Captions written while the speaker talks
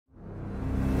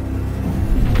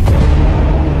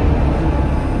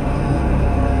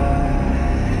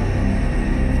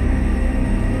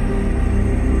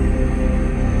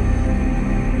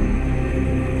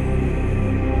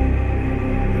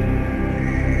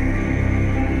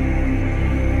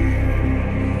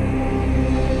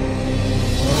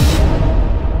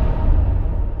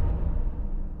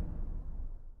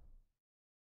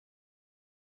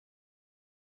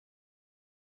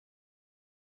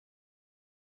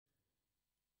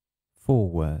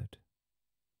Foreword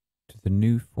to the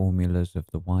New Formulas of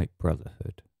the White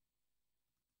Brotherhood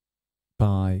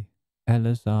by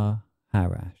Eleazar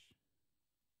Harash,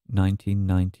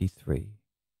 1993.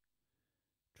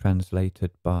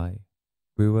 Translated by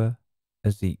Ruah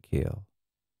Ezekiel.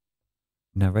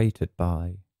 Narrated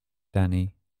by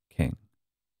Danny King.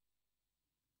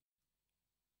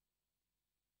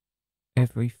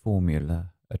 Every formula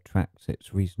attracts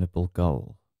its reasonable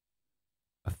goal.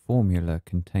 A formula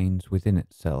contains within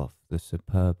itself the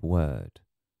superb word,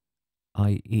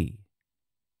 i.e.,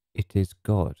 it is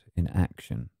God in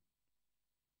action.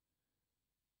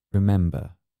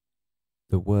 Remember,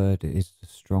 the word is the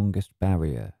strongest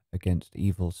barrier against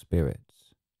evil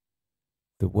spirits.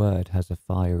 The word has a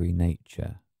fiery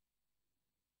nature.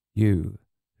 You,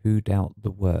 who doubt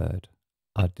the word,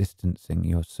 are distancing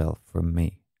yourself from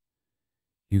me.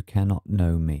 You cannot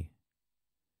know me.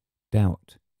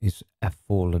 Doubt is a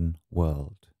fallen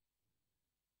world.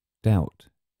 Doubt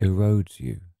erodes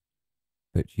you,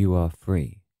 but you are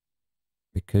free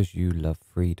because you love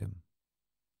freedom.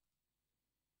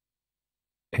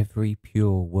 Every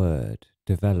pure word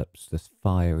develops this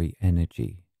fiery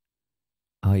energy,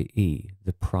 i.e.,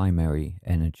 the primary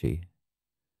energy.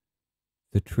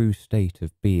 The true state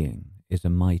of being is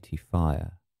a mighty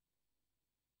fire.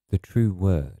 The true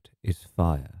word is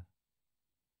fire.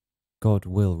 God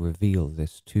will reveal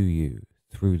this to you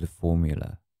through the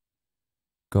formula.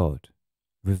 God,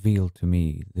 reveal to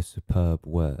me the superb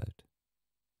word.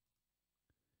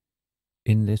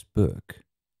 In this book,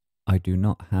 I do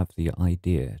not have the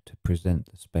idea to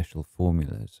present the special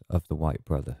formulas of the White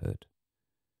Brotherhood.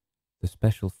 The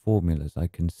special formulas I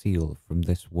conceal from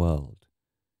this world.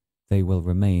 They will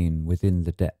remain within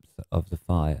the depth of the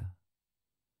fire.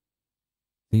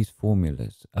 These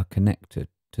formulas are connected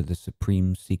to the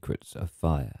supreme secrets of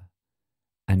fire,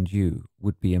 and you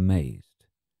would be amazed,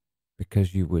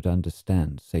 because you would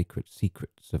understand sacred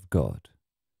secrets of God,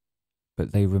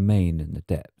 but they remain in the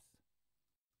depth.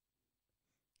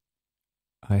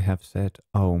 I have said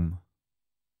Om.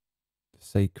 The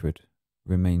sacred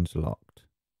remains locked.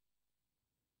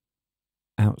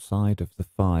 Outside of the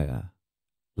fire,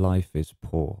 life is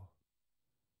poor.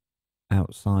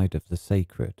 Outside of the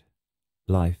sacred,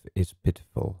 life is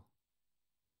pitiful.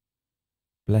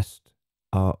 Blessed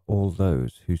are all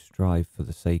those who strive for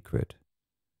the sacred,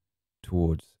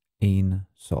 towards Ein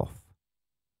Sof.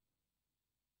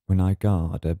 When I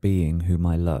guard a being whom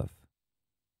I love,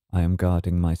 I am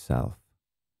guarding myself,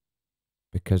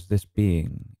 because this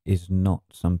being is not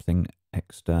something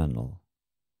external.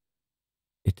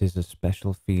 It is a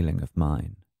special feeling of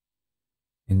mine.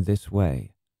 In this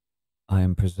way, I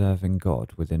am preserving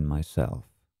God within myself.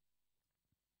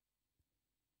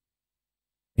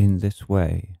 In this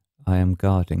way, I am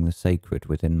guarding the sacred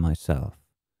within myself,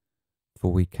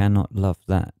 for we cannot love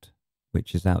that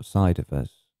which is outside of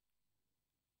us.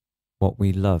 What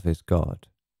we love is God,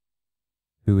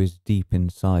 who is deep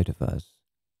inside of us,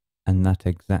 and that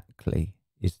exactly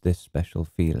is this special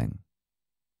feeling.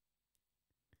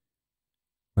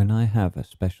 When I have a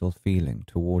special feeling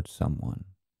towards someone,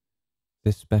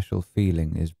 this special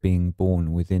feeling is being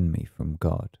born within me from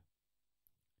God.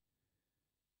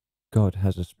 God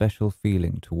has a special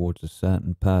feeling towards a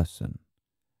certain person,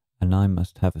 and I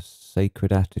must have a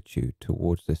sacred attitude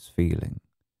towards this feeling,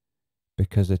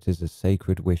 because it is a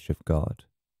sacred wish of God.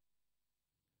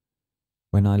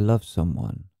 When I love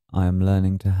someone, I am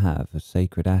learning to have a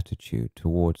sacred attitude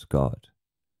towards God.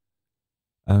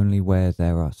 Only where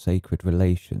there are sacred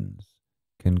relations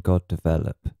can God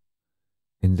develop.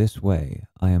 In this way,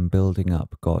 I am building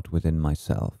up God within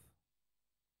myself.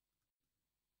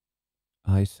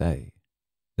 I say,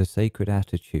 the sacred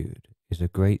attitude is a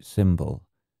great symbol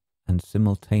and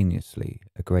simultaneously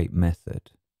a great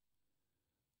method.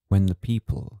 When the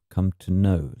people come to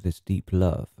know this deep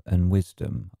love and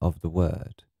wisdom of the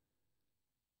word,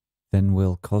 then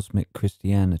will cosmic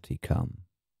Christianity come,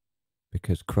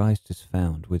 because Christ is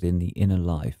found within the inner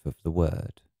life of the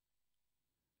word.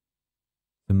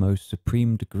 The most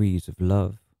supreme degrees of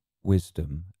love,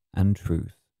 wisdom, and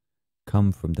truth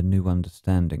come from the new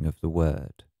understanding of the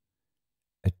word.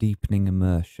 A deepening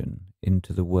immersion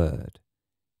into the word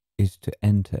is to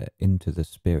enter into the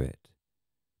spirit,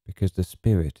 because the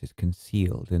spirit is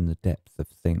concealed in the depth of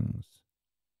things.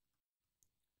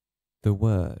 The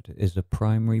word is the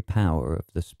primary power of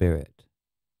the spirit.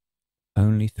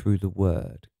 Only through the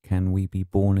word can we be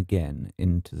born again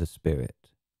into the spirit.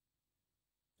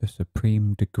 The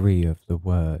supreme degree of the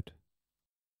word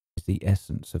is the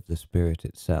essence of the spirit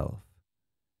itself.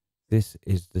 This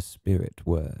is the spirit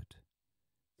word.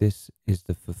 This is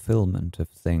the fulfillment of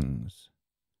things.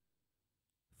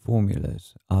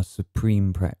 formulas are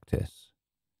supreme practice.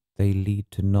 They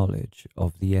lead to knowledge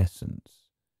of the essence,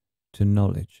 to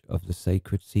knowledge of the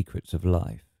sacred secrets of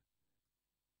life.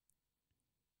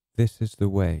 This is the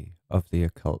way of the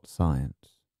occult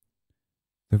science.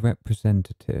 The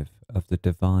representative of the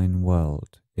divine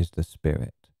world is the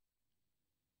spirit.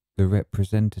 The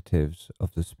representatives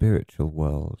of the spiritual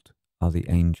world are the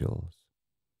angels.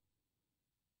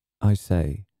 I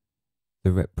say,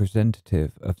 the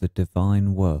representative of the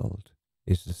divine world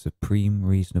is the supreme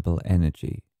reasonable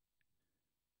energy.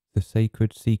 The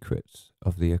sacred secrets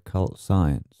of the occult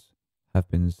science have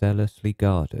been zealously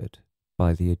guarded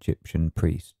by the Egyptian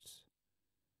priests.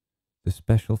 The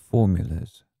special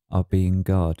formulas are being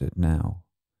guarded now,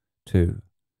 too.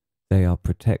 They are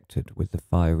protected with the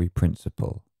fiery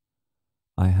principle.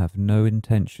 I have no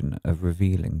intention of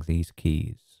revealing these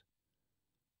keys.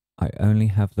 I only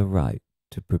have the right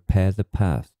to prepare the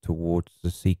path towards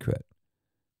the secret.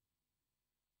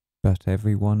 But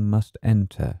everyone must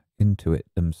enter into it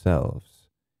themselves,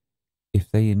 if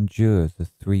they endure the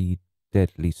 3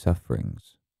 deadly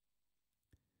sufferings.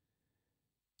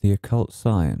 The occult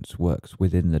science works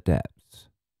within the depths,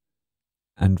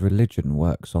 and religion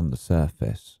works on the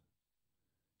surface.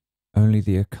 Only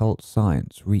the occult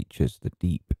science reaches the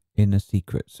deep inner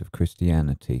secrets of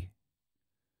Christianity.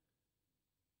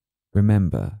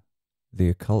 Remember, the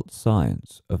occult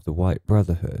science of the White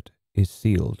Brotherhood is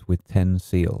sealed with 10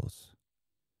 seals.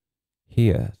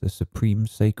 Here the supreme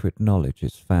sacred knowledge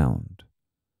is found,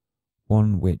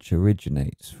 one which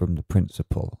originates from the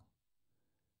principle.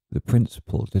 The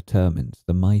principle determines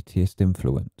the mightiest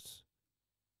influence.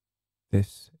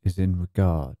 This is in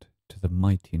regard to the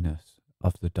mightiness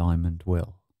of the diamond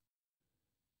will.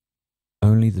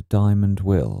 Only the diamond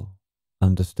will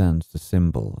understands the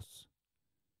symbols,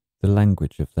 the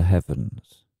language of the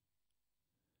heavens.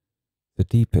 The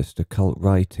deepest occult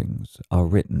writings are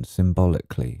written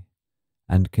symbolically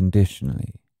and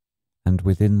conditionally, and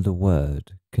within the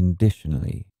word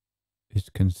conditionally is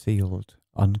concealed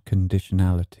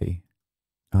unconditionality.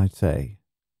 I say,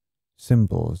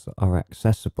 symbols are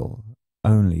accessible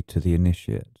only to the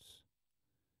initiates.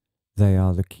 They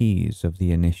are the keys of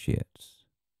the initiates.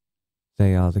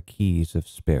 They are the keys of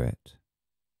spirit.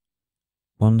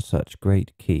 One such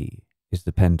great key is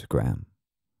the pentagram,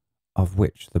 of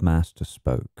which the Master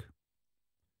spoke.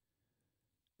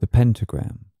 The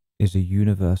pentagram is a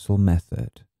universal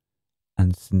method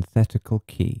and synthetical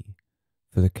key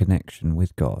for the connection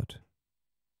with God.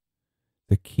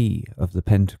 The key of the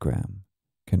pentagram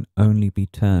can only be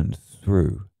turned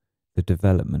through the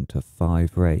development of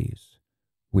 5 rays,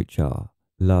 which are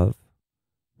love,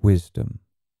 wisdom,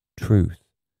 truth,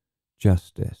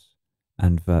 justice,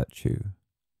 and virtue.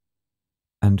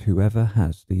 And whoever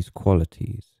has these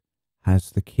qualities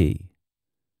has the key.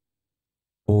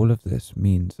 All of this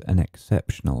means an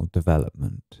exceptional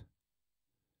development.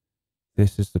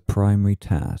 This is the primary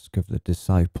task of the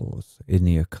disciples in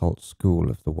the occult school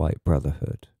of the White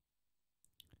Brotherhood.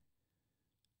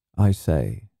 I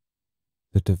say,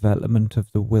 the development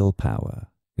of the willpower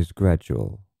is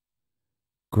gradual.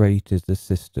 Great is the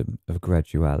system of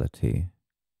graduality.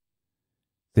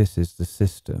 This is the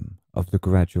system of the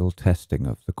gradual testing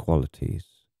of the qualities.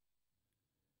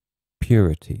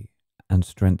 Purity and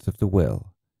strength of the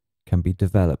will can be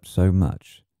developed so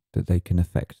much that they can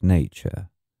affect nature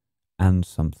and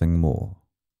something more.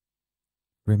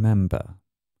 Remember,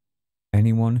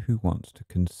 anyone who wants to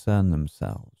concern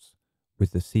themselves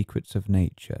with the secrets of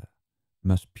nature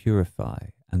must purify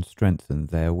and strengthen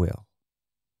their will.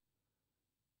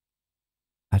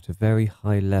 At a very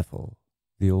high level,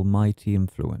 the almighty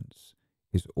influence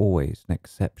is always an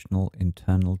exceptional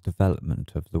internal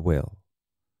development of the will.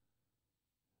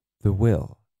 The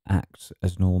will acts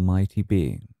as an almighty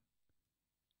being.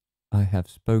 I have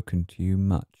spoken to you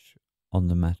much on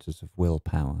the matters of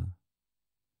willpower.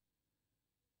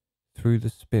 Through the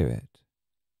spirit,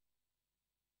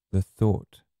 the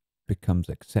thought becomes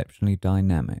exceptionally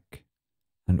dynamic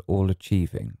and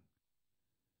all-achieving.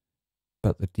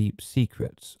 But the deep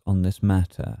secrets on this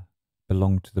matter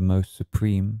belong to the most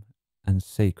supreme and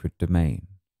sacred domain,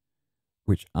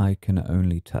 which I can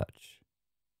only touch.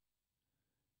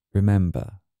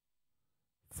 Remember,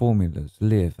 formulas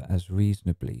live as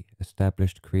reasonably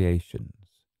established creations.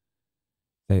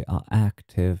 They are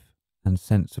active and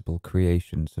sensible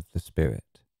creations of the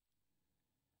spirit,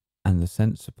 and the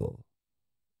sensible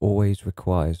always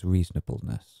requires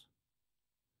reasonableness.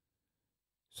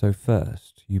 So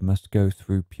first you must go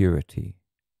through purity.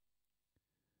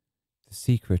 The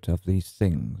secret of these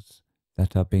things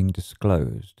that are being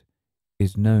disclosed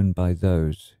is known by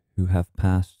those who have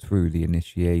passed through the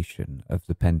initiation of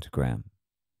the pentagram.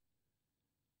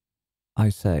 I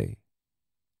say,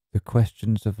 the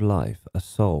questions of life are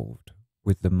solved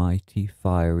with the mighty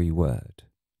fiery word.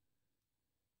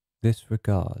 This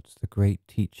regards the great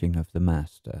teaching of the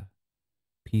Master,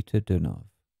 Peter Dønov,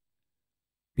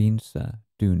 Beinsa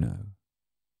Douno.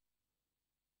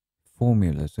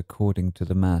 Formulas according to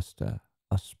the Master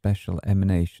are special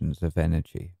emanations of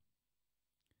energy.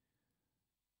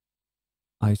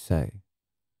 I say,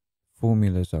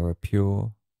 formulas are a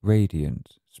pure,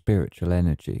 radiant, spiritual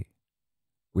energy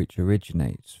which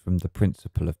originates from the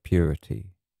principle of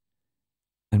purity,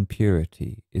 and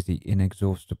purity is the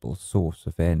inexhaustible source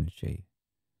of energy,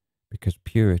 because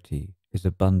purity is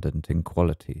abundant in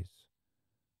qualities,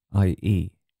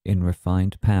 i.e., in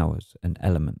refined powers and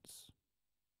elements.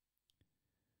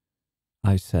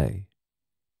 I say,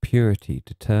 purity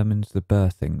determines the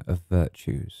birthing of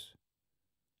virtues.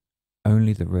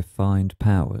 Only the refined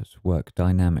powers work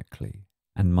dynamically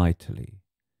and mightily.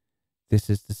 This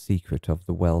is the secret of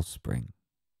the wellspring.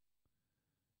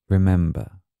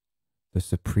 Remember, the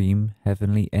supreme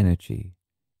heavenly energy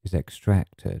is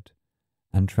extracted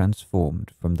and transformed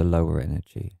from the lower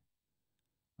energy,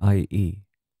 i.e.,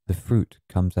 the fruit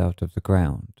comes out of the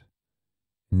ground.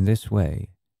 In this way,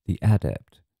 the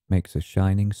adept makes a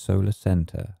shining solar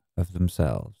center of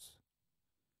themselves.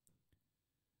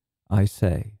 I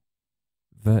say,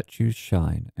 virtues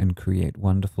shine and create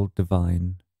wonderful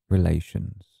divine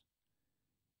relations,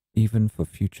 even for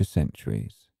future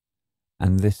centuries,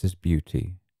 and this is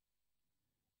beauty.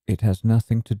 It has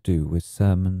nothing to do with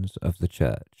sermons of the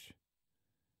church.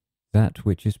 That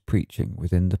which is preaching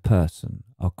within the person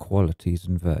are qualities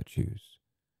and virtues.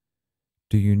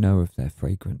 Do you know of their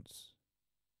fragrance?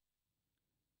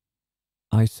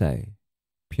 I say,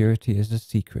 purity is a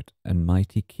secret and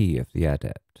mighty key of the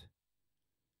adept,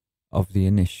 of the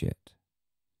initiate.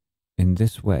 In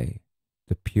this way,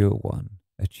 the pure one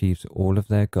achieves all of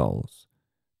their goals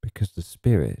because the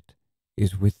Spirit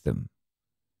is with them.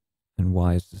 And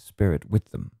why is the Spirit with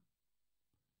them?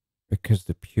 Because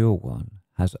the pure one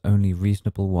has only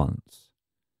reasonable wants.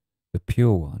 The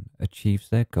pure one achieves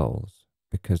their goals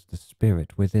because the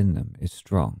Spirit within them is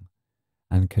strong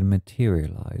and can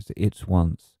materialize its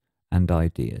wants and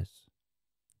ideas.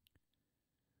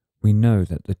 We know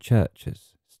that the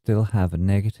churches still have a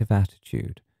negative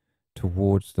attitude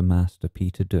towards the Master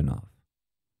Peter Dønov,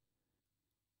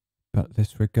 but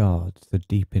this regards the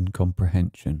deep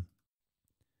incomprehension.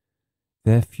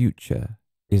 Their future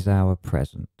is our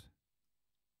present.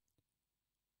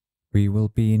 We will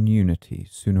be in unity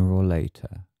sooner or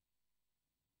later.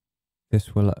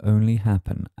 This will only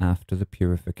happen after the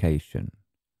purification,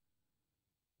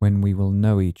 when we will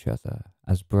know each other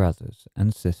as brothers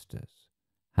and sisters,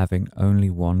 having only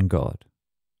one God,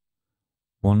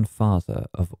 one Father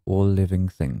of all living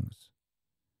things.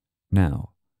 Now,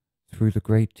 through the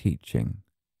great teaching,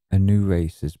 a new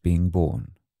race is being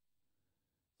born.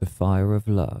 The fire of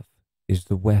love is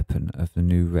the weapon of the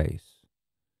new race.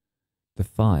 The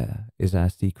fire is our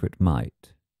secret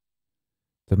might.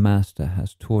 The Master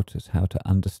has taught us how to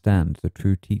understand the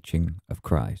true teaching of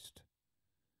Christ.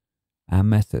 Our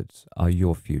methods are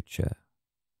your future.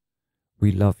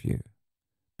 We love you,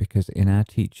 because in our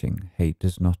teaching hate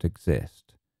does not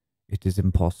exist. It is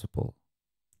impossible.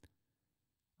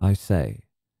 I say,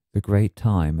 the great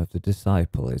time of the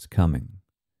disciple is coming,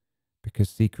 because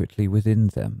secretly within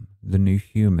them the new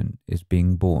human is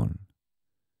being born,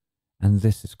 and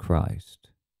this is Christ.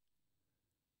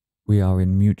 We are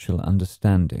in mutual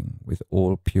understanding with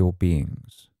all pure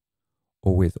beings,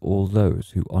 or with all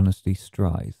those who honestly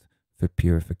strive for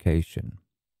purification.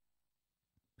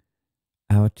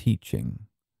 Our teaching,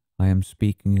 I am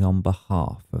speaking on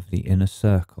behalf of the inner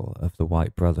circle of the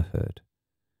White Brotherhood,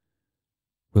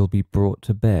 will be brought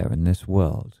to bear in this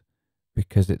world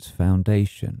because its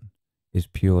foundation is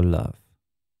pure love.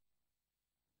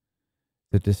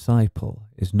 The disciple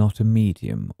is not a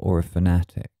medium or a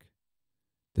fanatic.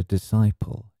 The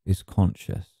disciple is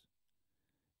conscious.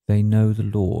 They know the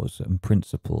laws and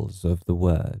principles of the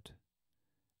word.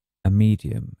 A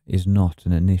medium is not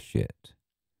an initiate.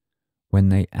 When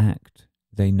they act,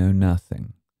 they know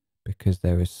nothing, because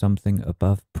there is something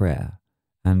above prayer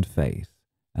and faith,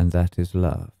 and that is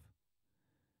love.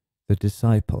 The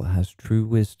disciple has true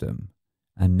wisdom,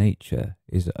 and nature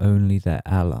is only their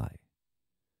ally.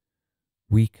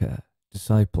 Weaker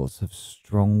disciples have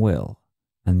strong will,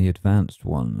 and the advanced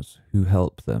ones who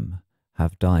help them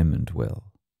have diamond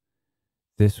will.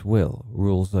 This will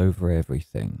rules over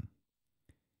everything.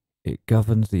 It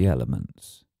governs the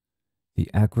elements, the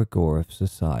egregore of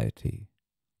society,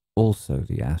 also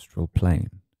the astral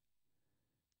plane.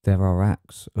 There are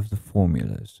acts of the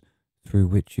formulas through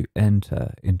which you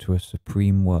enter into a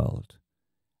supreme world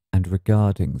And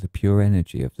regarding the pure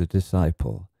energy of the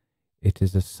disciple, it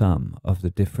is a sum of the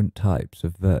different types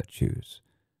of virtues,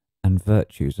 and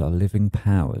virtues are living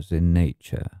powers in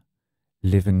nature,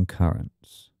 living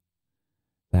currents.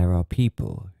 There are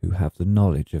people who have the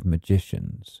knowledge of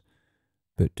magicians,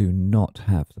 but do not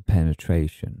have the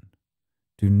penetration,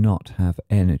 do not have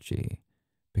energy,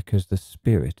 because the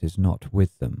spirit is not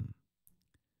with them.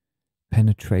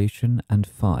 Penetration and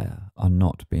fire are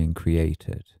not being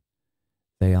created.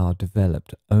 They are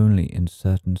developed only in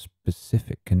certain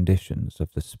specific conditions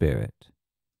of the spirit.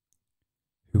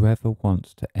 Whoever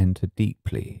wants to enter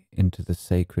deeply into the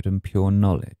sacred and pure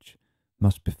knowledge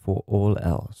must before all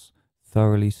else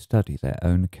thoroughly study their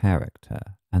own character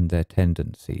and their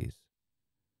tendencies.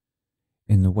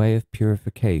 In the way of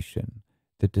purification,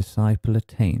 the disciple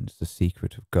attains the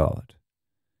secret of God.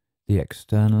 The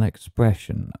external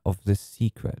expression of this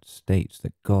secret states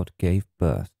that God gave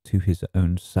birth to his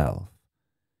own self.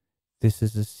 This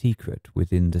is a secret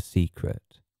within the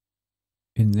secret.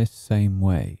 In this same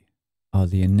way are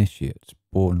the initiates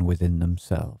born within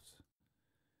themselves.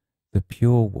 The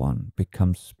pure one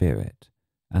becomes spirit,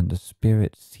 and the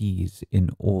spirit sees in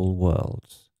all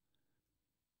worlds,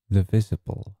 the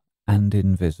visible and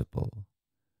invisible.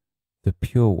 The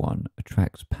pure one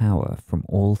attracts power from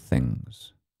all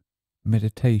things.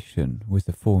 Meditation with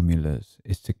the formulas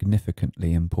is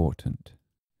significantly important.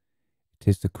 It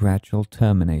is the gradual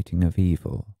terminating of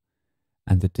evil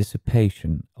and the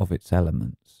dissipation of its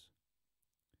elements.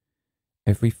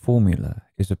 Every formula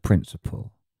is a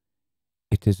principle.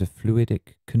 It is a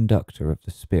fluidic conductor of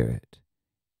the spirit.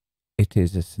 It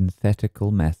is a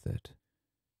synthetical method.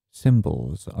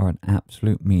 Symbols are an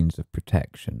absolute means of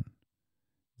protection.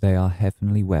 They are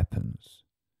heavenly weapons,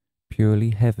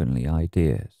 purely heavenly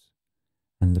ideas,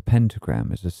 and the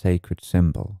pentagram is a sacred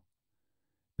symbol.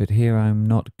 But here I am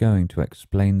not going to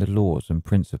explain the laws and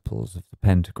principles of the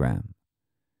pentagram.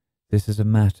 This is a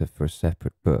matter for a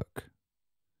separate book.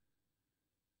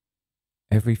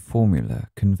 Every formula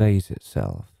conveys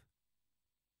itself,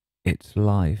 its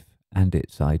life and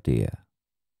its idea.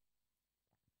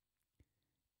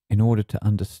 In order to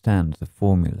understand the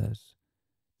formulas,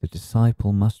 the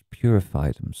disciple must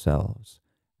purify themselves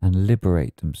and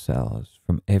liberate themselves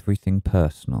from everything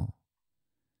personal.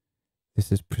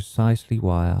 This is precisely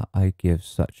why I give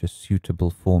such a suitable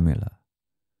formula.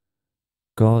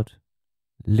 God,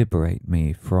 liberate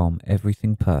me from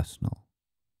everything personal.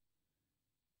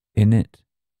 In it,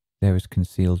 there is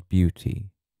concealed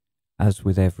beauty, as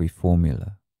with every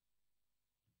formula.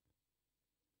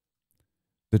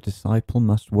 The disciple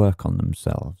must work on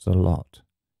themselves a lot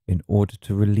in order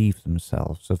to relieve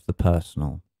themselves of the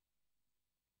personal.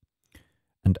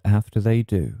 And after they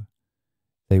do,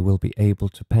 they will be able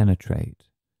to penetrate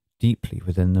deeply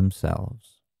within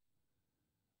themselves,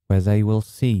 where they will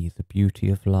see the beauty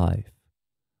of life,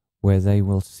 where they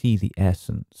will see the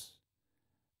essence,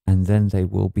 and then they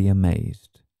will be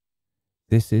amazed.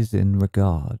 This is in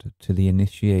regard to the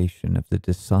initiation of the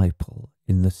disciple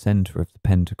in the center of the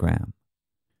pentagram.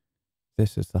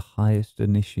 This is the highest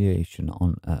initiation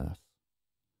on earth,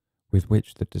 with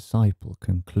which the disciple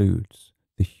concludes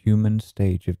the human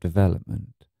stage of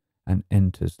development and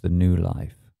enters the new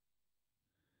life.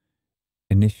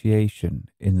 Initiation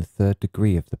in the third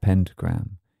degree of the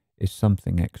pentagram is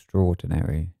something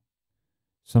extraordinary,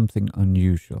 something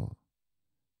unusual,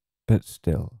 but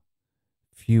still,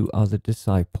 few are the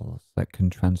disciples that can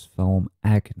transform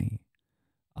agony,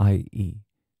 i.e.,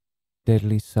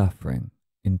 deadly suffering,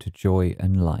 into joy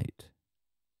and light.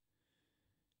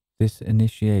 This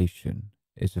initiation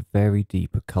is a very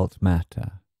deep occult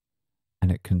matter,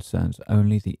 and it concerns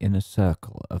only the inner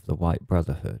circle of the White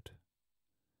Brotherhood.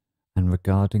 And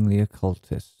regarding the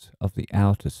occultists of the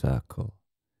outer circle,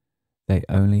 they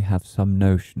only have some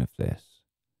notion of this,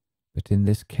 but in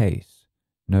this case,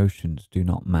 notions do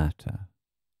not matter.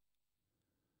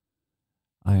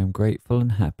 I am grateful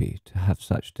and happy to have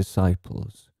such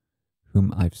disciples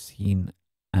whom I've seen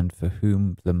and for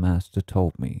whom the Master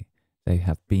told me they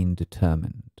have been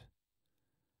determined.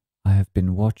 I have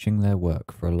been watching their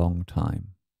work for a long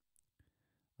time.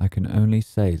 I can only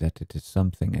say that it is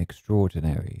something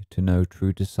extraordinary to know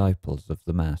true disciples of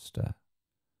the Master,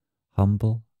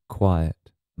 humble,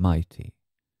 quiet, mighty,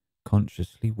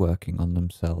 consciously working on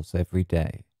themselves every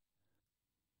day.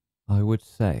 I would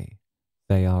say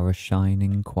they are a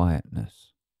shining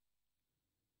quietness.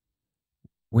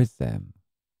 With them,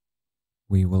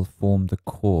 we will form the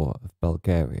core of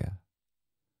Bulgaria.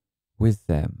 With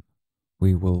them,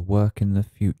 we will work in the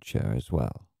future as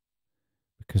well,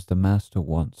 because the Master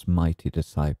wants mighty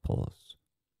disciples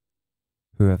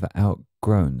who have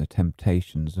outgrown the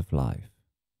temptations of life,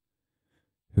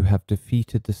 who have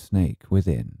defeated the snake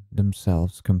within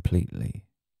themselves completely,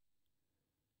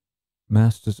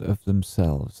 masters of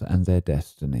themselves and their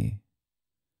destiny,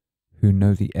 who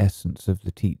know the essence of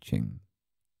the teaching,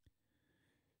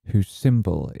 whose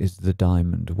symbol is the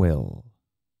diamond will.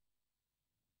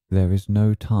 There is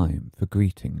no time for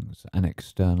greetings and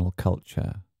external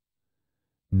culture,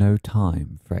 no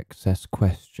time for excess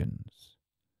questions,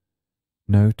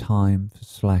 no time for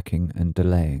slacking and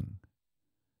delaying,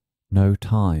 no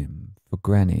time for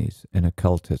grannies in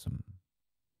occultism.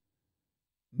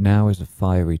 Now is a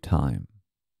fiery time,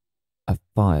 a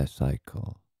fire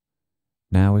cycle.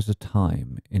 Now is a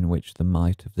time in which the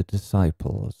might of the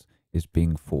disciples is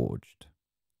being forged,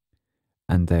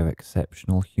 and their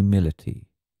exceptional humility.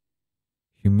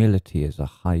 Humility is a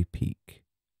high peak.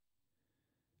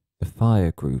 The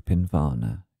fire group in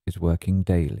Varna is working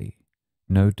daily,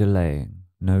 no delaying,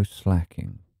 no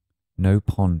slacking, no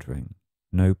pondering,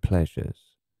 no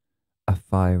pleasures, a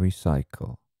fiery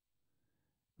cycle,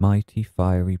 mighty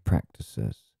fiery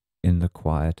practices in the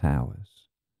quiet hours.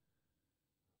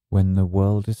 When the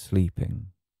world is sleeping,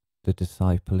 the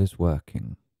disciple is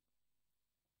working.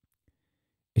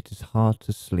 It is hard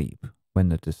to sleep when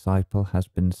the disciple has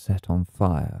been set on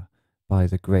fire by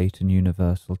the great and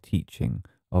universal teaching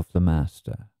of the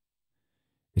Master.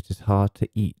 It is hard to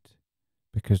eat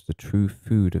because the true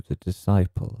food of the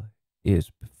disciple is,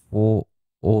 before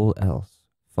all else,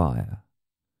 fire.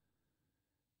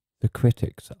 The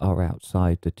critics are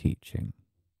outside the teaching.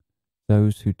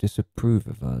 Those who disapprove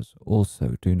of us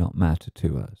also do not matter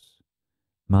to us.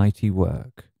 Mighty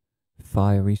work,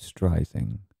 fiery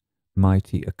striving,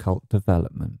 mighty occult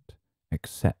development,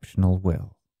 exceptional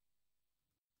will.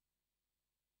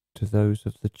 To those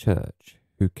of the Church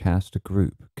who cast a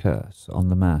group curse on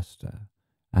the Master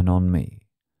and on me,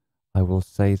 I will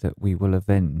say that we will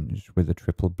avenge with a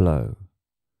triple blow.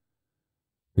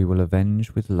 We will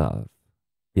avenge with love,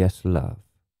 yes, love,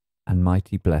 and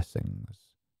mighty blessings.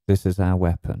 This is our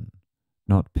weapon,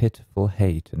 not pitiful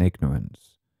hate and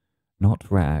ignorance, not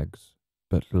rags,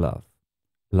 but love.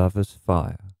 Love as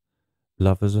fire,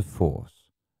 love as a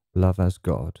force, love as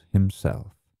God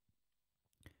Himself.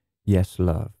 Yes,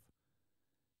 love.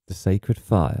 The sacred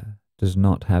fire does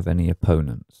not have any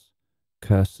opponents.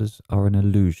 Curses are an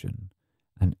illusion,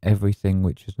 and everything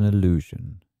which is an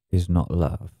illusion is not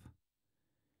love.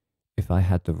 If I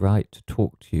had the right to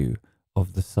talk to you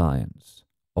of the science,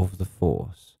 of the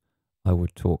force, I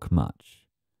would talk much,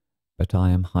 but I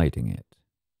am hiding it,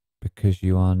 because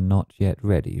you are not yet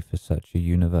ready for such a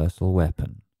universal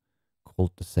weapon,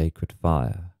 called the sacred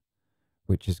fire,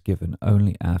 which is given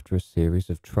only after a series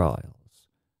of trials,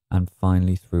 and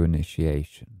finally through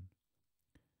initiation.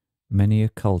 Many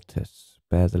occultists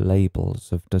bear the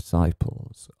labels of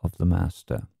disciples of the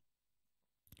Master.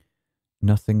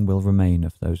 Nothing will remain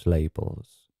of those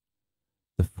labels.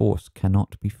 The force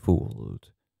cannot be fooled.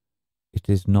 It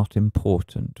is not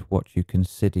important what you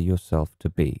consider yourself to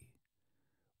be.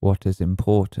 What is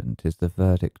important is the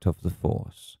verdict of the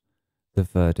force, the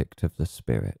verdict of the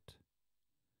Spirit.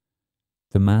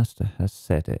 The Master has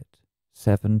said it,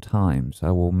 7 times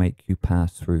I will make you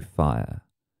pass through fire,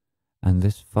 and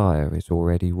this fire is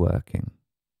already working.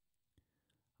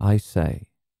 I say,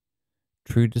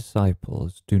 true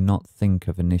disciples do not think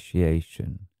of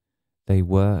initiation. They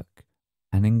work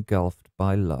and engulfed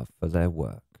by love for their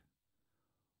work.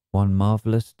 One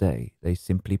marvelous day they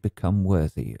simply become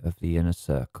worthy of the inner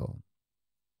circle.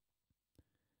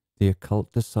 The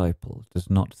occult disciple does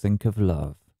not think of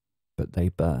love, but they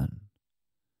burn.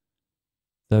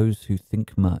 Those who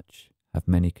think much have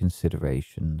many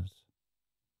considerations.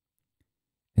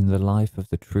 In the life of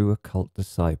the true occult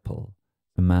disciple,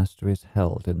 the Master is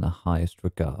held in the highest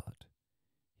regard.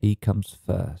 He comes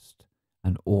first,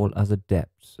 and all other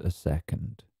depths are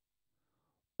second.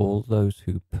 All those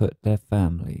who put their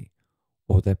family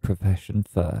or their profession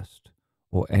first,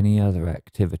 or any other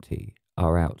activity,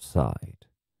 are outside.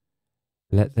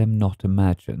 Let them not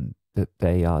imagine that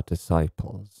they are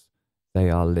disciples. They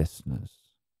are listeners.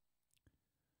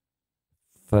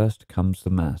 First comes the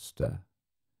Master,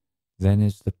 then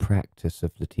is the practice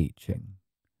of the teaching,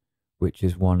 which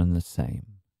is one and the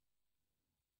same,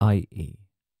 i.e.,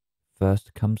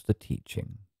 first comes the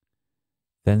teaching,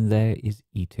 then there is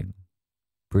eating,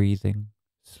 breathing,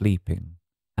 sleeping,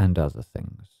 and other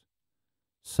things.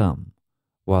 Some,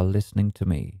 while listening to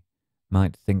me,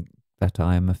 might think that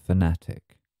I am a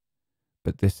fanatic,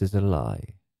 but this is a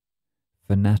lie.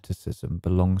 Fanaticism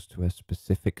belongs to a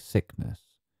specific sickness,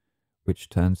 which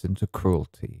turns into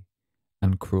cruelty,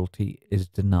 and cruelty is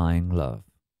denying love.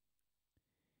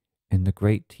 In the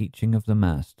great teaching of the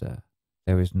Master,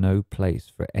 There is no place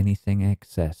for anything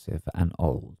excessive and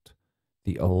old.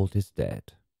 The old is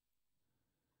dead.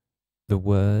 The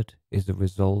Word is the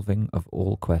resolving of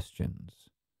all questions,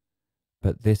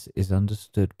 but this is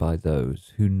understood by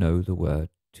those who know the Word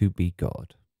to be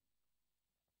God.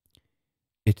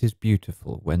 It is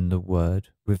beautiful when the Word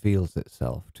reveals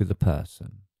itself to the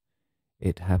person.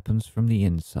 It happens from the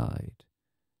inside,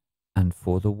 and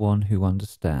for the one who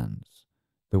understands,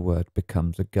 the Word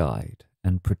becomes a guide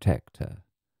and protector.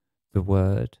 The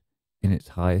Word, in its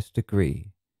highest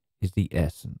degree, is the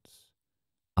essence,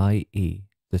 i.e.,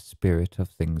 the spirit of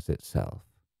things itself.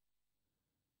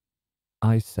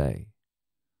 I say,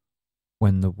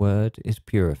 when the Word is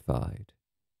purified,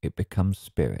 it becomes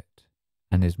spirit,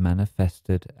 and is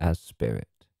manifested as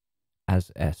spirit,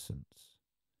 as essence.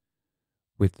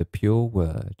 With the pure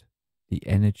Word, the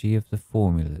energy of the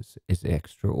formulas is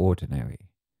extraordinary.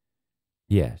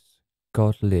 Yes,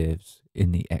 God lives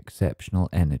in the exceptional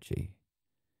energy.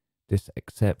 This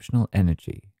exceptional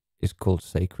energy is called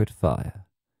sacred fire,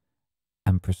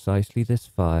 and precisely this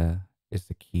fire is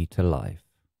the key to life.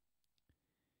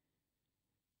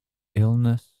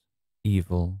 Illness,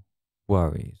 evil,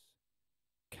 worries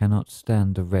cannot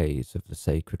stand the rays of the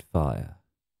sacred fire.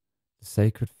 The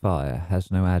sacred fire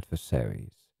has no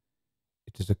adversaries.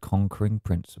 It is a conquering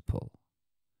principle.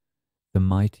 The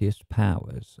mightiest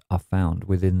powers are found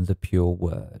within the pure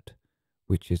Word,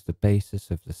 which is the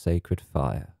basis of the sacred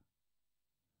fire.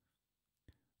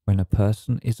 When a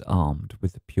person is armed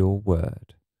with the pure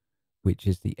Word, which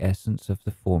is the essence of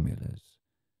the formulas,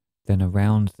 then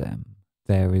around them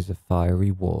there is a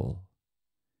fiery wall.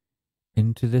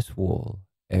 Into this wall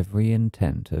every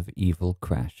intent of evil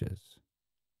crashes.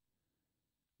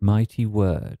 Mighty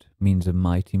Word means a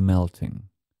mighty melting,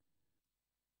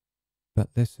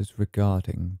 but this is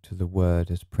regarding to the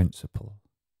Word as principle.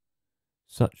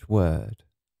 Such Word,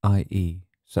 i.e.,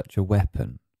 such a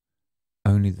weapon,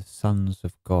 only the sons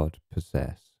of God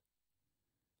possess.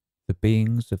 The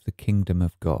beings of the kingdom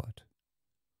of God,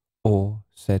 or,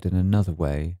 said in another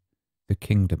way, the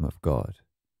kingdom of God.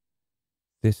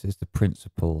 This is the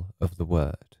principle of the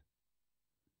Word.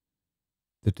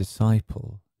 The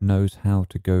disciple knows how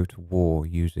to go to war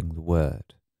using the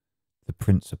Word, the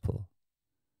principle,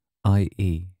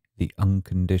 i.e., the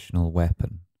unconditional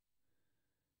weapon.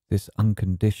 This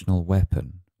unconditional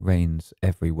weapon reigns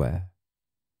everywhere.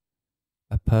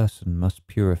 A person must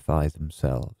purify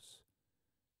themselves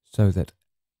so that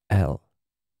El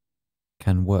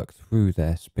can work through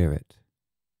their spirit.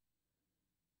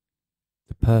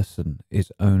 The person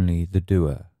is only the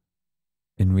doer.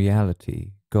 In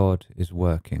reality, God is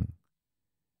working.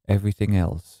 Everything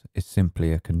else is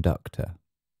simply a conductor.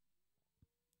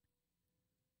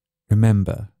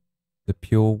 Remember, the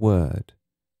pure Word,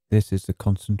 this is the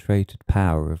concentrated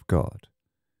power of God,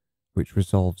 which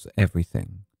resolves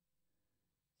everything.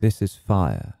 This is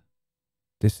fire.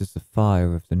 This is the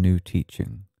fire of the new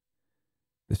teaching.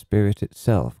 The Spirit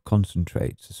itself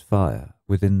concentrates as fire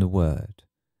within the Word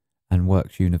and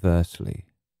works universally.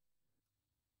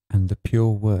 And the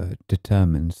pure Word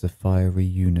determines the fiery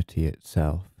unity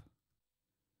itself.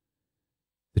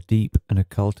 The deep and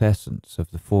occult essence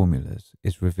of the formulas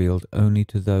is revealed only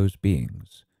to those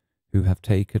beings who have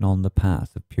taken on the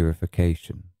path of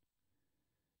purification.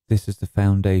 This is the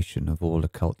foundation of all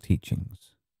occult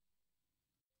teachings.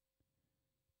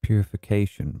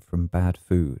 Purification from bad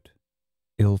food,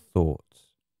 ill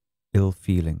thoughts, ill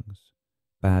feelings,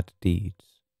 bad deeds,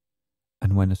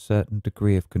 and when a certain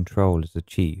degree of control is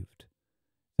achieved,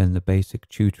 then the basic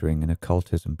tutoring in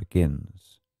occultism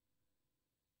begins.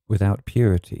 Without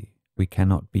purity, we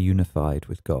cannot be unified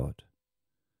with God.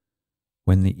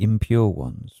 When the impure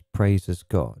ones praise as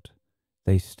God,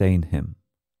 they stain Him.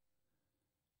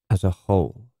 As a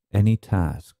whole, any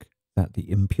task that the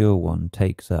impure one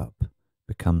takes up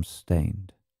becomes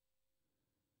stained.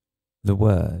 The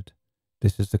Word,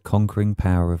 this is the conquering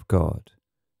power of God,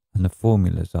 and the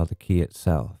formulas are the key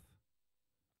itself.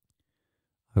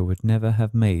 I would never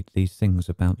have made these things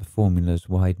about the formulas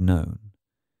wide known,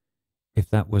 if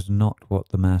that was not what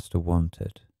the Master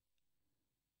wanted.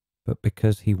 But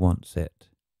because he wants it,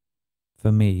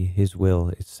 for me his will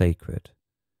is sacred,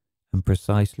 and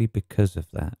precisely because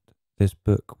of that, this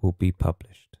book will be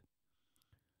published.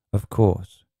 Of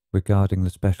course, regarding the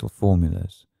special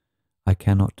formulas, I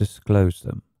cannot disclose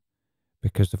them,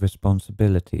 because the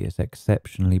responsibility is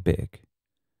exceptionally big,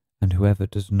 and whoever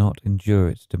does not endure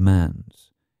its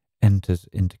demands enters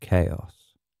into chaos.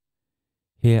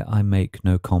 Here I make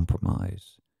no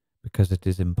compromise, because it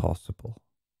is impossible.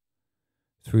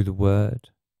 Through the Word,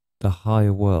 the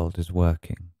higher world is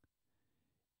working,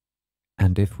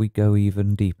 and if we go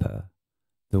even deeper,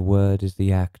 The word is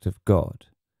the act of God,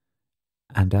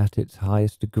 and at its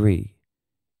highest degree,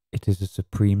 it is a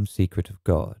supreme secret of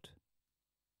God.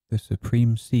 The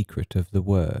supreme secret of the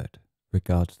word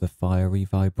regards the fiery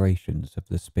vibrations of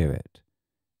the spirit.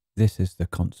 This is the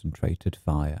concentrated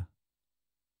fire.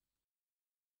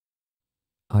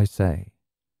 I say,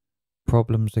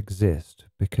 problems exist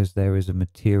because there is a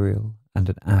material and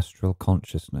an astral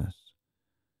consciousness.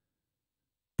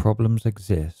 Problems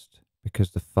exist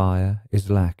because the fire is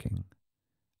lacking,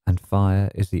 and fire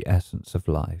is the essence of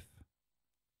life.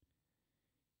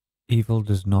 Evil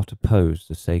does not oppose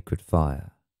the sacred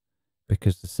fire,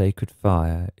 because the sacred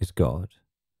fire is God,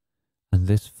 and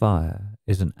this fire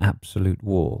is an absolute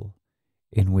wall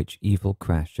in which evil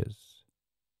crashes.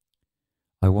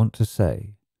 I want to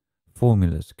say,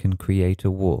 formulas can create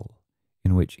a wall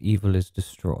in which evil is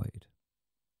destroyed.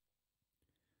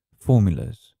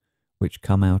 Formulas, which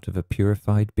come out of a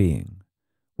purified being,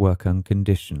 work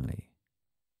unconditionally.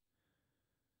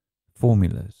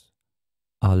 Formulas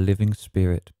are living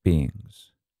spirit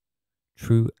beings,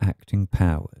 true acting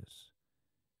powers.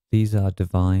 These are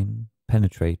divine,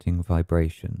 penetrating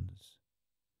vibrations.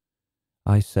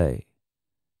 I say,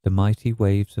 the mighty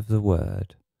waves of the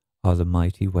word are the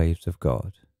mighty waves of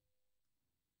God.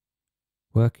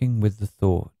 Working with the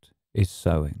thought is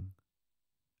sowing,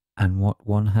 and what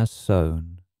one has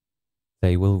sown,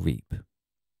 they will reap.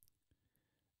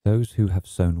 Those who have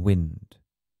sown wind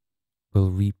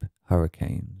will reap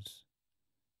hurricanes.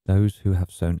 Those who have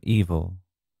sown evil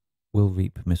will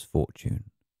reap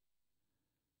misfortune.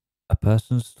 A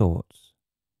person's thoughts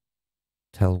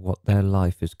tell what their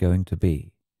life is going to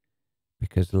be,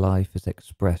 because life is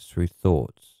expressed through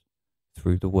thoughts,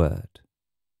 through the word.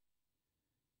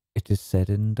 It is said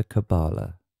in the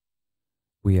Kabbalah,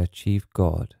 we achieve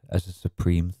God as a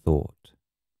supreme thought.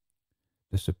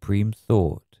 The supreme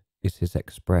thought is his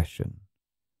expression.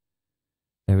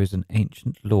 There is an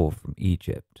ancient law from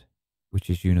Egypt, which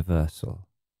is universal.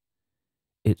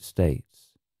 It states,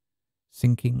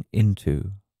 sinking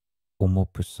into, or more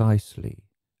precisely,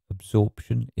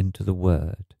 absorption into the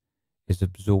word is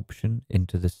absorption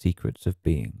into the secrets of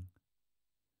being.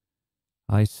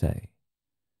 I say,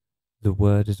 the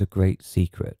word is a great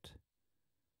secret.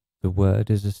 The word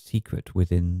is a secret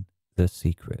within the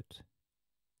secret.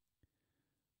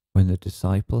 When the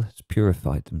disciple has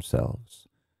purified themselves,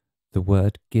 the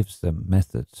word gives them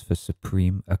methods for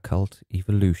supreme occult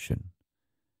evolution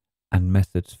and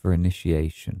methods for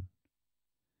initiation.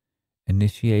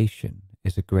 Initiation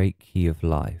is a great key of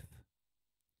life.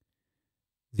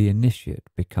 The initiate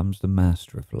becomes the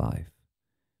master of life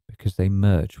because they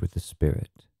merge with the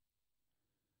spirit.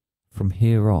 From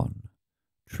here on,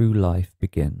 true life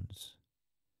begins.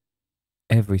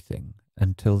 Everything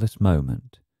until this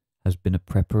moment has been a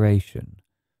preparation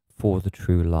for the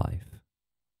true life.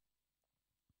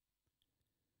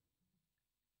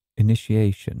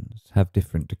 Initiations have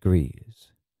different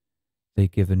degrees. They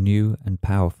give a new and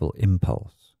powerful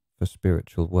impulse for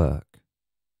spiritual work.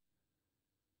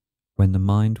 When the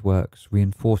mind works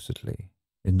reinforcedly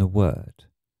in the word,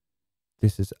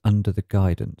 this is under the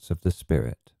guidance of the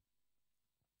spirit,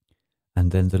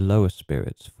 and then the lower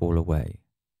spirits fall away.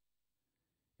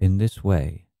 In this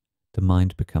way, the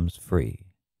mind becomes free,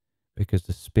 because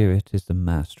the spirit is the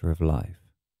master of life.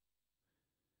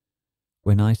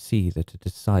 When I see that a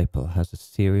disciple has a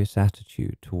serious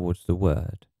attitude towards the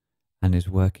word and is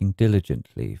working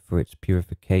diligently for its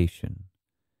purification,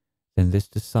 then this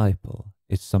disciple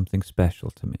is something special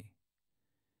to me,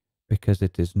 because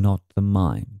it is not the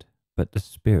mind but the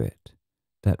spirit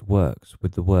that works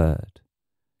with the word,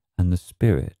 and the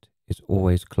spirit is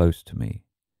always close to me,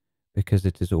 because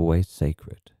it is always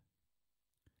sacred.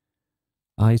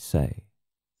 I say,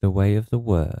 the way of the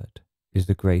word is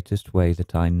the greatest way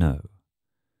that I know.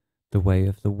 The way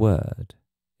of the word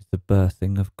is the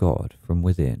birthing of God from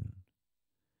within.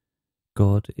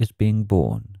 God is being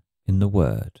born in the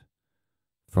word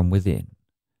from within,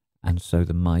 and so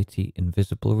the mighty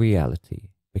invisible reality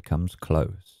becomes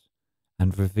close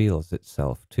and reveals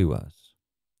itself to us.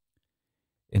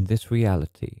 In this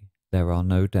reality there are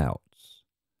no doubts,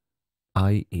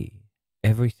 i.e.,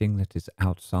 everything that is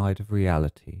outside of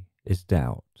reality is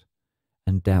doubt,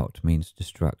 and doubt means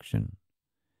destruction.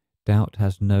 Doubt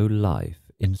has no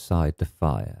life inside the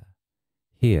fire.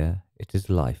 Here it is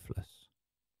lifeless.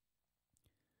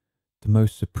 The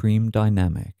most supreme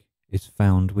dynamic is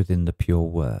found within the pure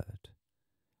word,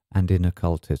 and in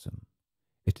occultism,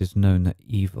 it is known that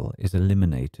evil is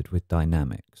eliminated with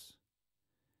dynamics.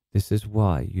 This is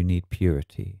why you need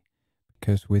purity,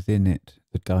 because within it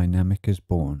the dynamic is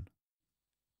born,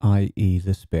 i.e.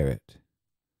 the spirit.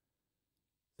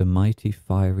 The mighty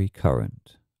fiery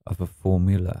current of a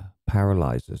formula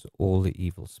paralyzes all the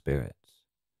evil spirits.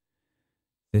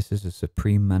 This is a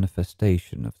supreme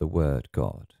manifestation of the word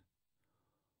God,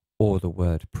 or the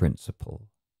word principle.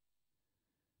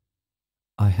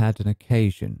 I had an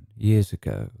occasion years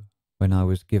ago when I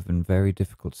was given very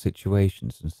difficult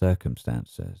situations and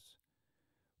circumstances,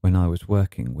 when I was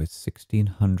working with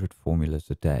 1,600 formulas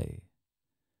a day.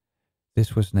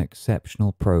 This was an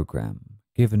exceptional program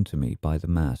given to me by the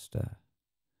Master,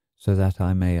 so that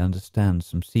I may understand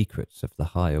some secrets of the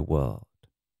higher world.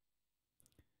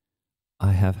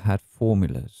 I have had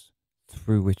formulas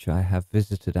through which I have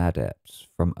visited adepts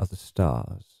from other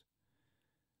stars.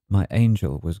 My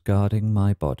angel was guarding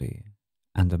my body,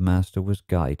 and the Master was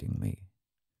guiding me.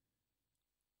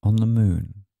 On the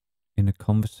moon, in a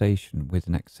conversation with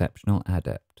an exceptional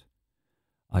adept,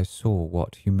 I saw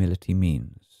what humility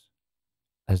means,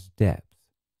 as depth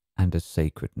and as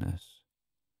sacredness.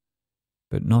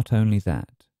 But not only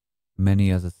that,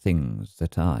 many other things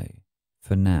that I,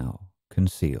 for now,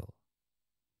 conceal.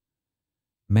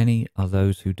 Many are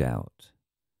those who doubt,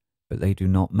 but they do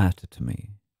not matter to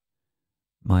me.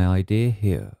 My idea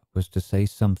here was to say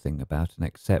something about an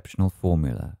exceptional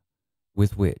formula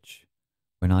with which,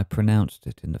 when I pronounced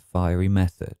it in the fiery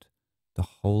method, the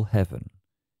whole heaven,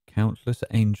 countless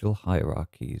angel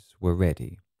hierarchies were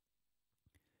ready,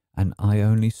 and I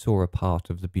only saw a part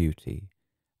of the beauty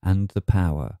and the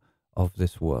power of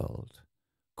this world,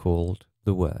 called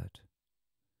the Word.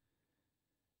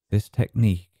 This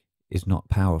technique is not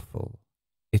powerful,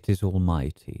 it is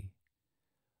almighty.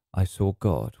 I saw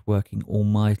God working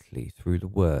almightily through the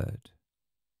Word.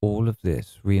 All of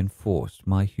this reinforced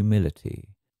my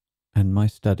humility and my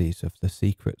studies of the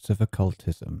secrets of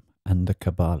occultism and the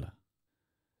Kabbalah.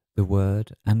 The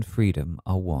Word and freedom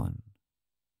are one.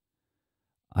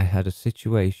 I had a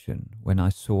situation when I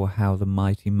saw how the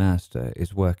mighty Master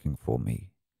is working for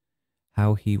me,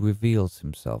 how he reveals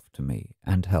himself to me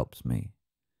and helps me.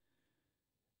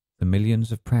 The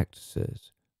millions of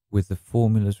practices with the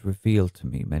formulas revealed to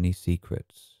me many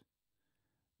secrets.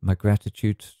 My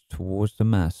gratitude towards the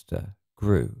Master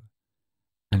grew,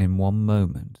 and in one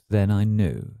moment then I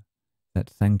knew that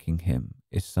thanking him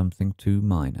is something too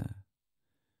minor.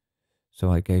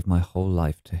 So I gave my whole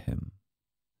life to him.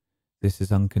 This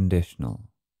is unconditional.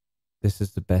 This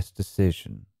is the best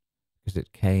decision, because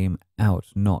it came out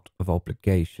not of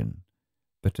obligation,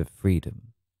 but of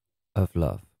freedom, of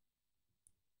love.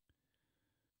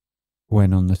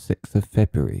 When on the 6th of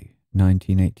February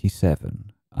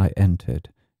 1987 I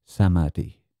entered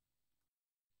Samadhi,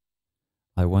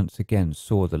 I once again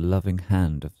saw the loving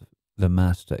hand of the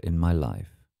Master in my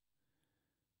life,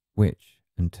 which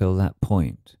until that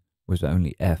point was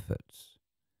only efforts.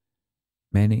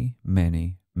 Many,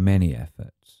 many, many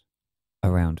efforts,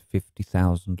 around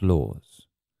 50,000 laws,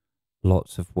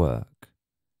 lots of work,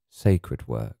 sacred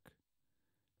work,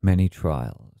 many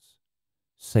trials,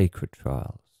 sacred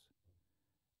trials,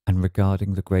 and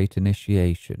regarding the great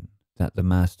initiation that the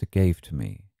Master gave to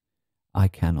me, I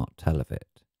cannot tell of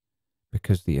it,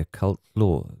 because the occult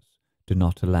laws do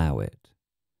not allow it.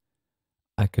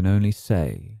 I can only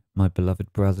say, my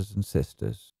beloved brothers and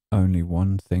sisters, only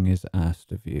one thing is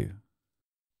asked of you.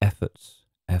 Efforts,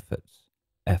 efforts,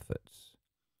 efforts,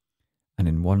 and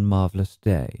in one marvellous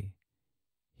day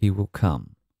he will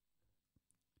come.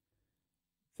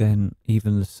 Then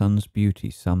even the sun's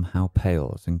beauty somehow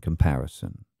pales in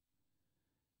comparison,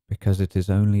 because it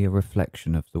is only a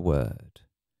reflection of the Word.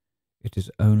 It is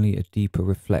only a deeper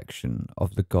reflection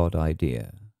of the God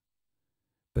idea,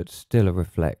 but still a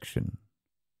reflection,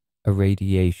 a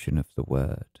radiation of the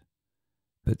Word.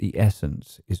 But the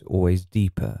essence is always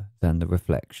deeper than the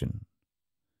reflection.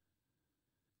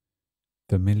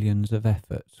 The millions of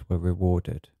efforts were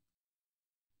rewarded.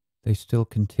 They still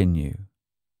continue.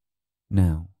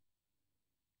 Now,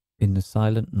 in the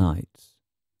silent nights,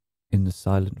 in the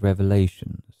silent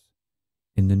revelations,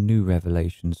 in the new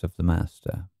revelations of the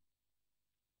Master.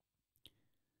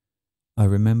 I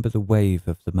remember the wave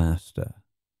of the Master,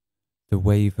 the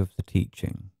wave of the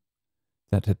teaching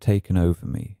that had taken over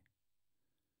me.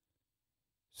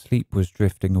 Sleep was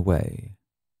drifting away,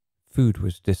 food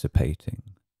was dissipating.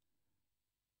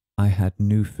 I had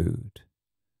new food,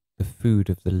 the food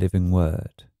of the living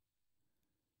Word.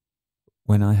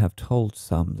 When I have told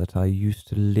some that I used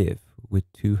to live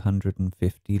with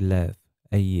 250 lev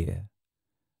a year,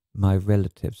 my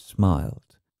relatives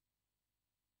smiled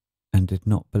and did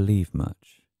not believe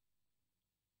much.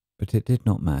 But it did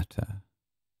not matter.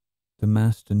 The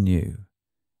Master knew,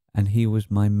 and he was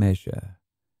my measure,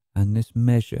 and this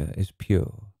measure is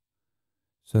pure.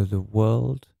 So the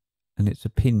world and its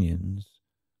opinions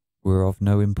were of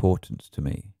no importance to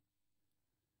me.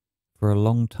 For a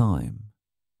long time,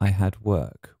 I had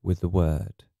work with the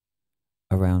word,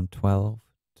 around 12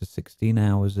 to 16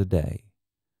 hours a day,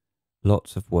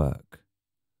 lots of work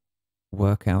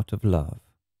out of love,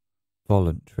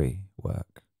 voluntary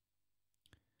work.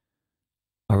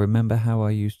 I remember how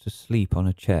I used to sleep on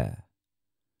a chair.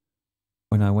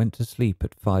 When I went to sleep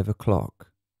at 5 o'clock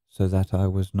so that I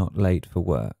was not late for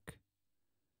work,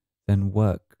 then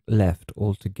work left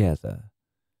altogether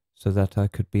so that I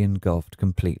could be engulfed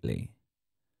completely.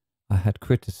 I had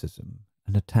criticism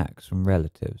and attacks from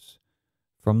relatives,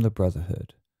 from the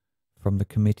Brotherhood, from the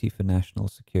Committee for National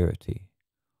Security.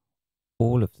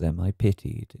 All of them I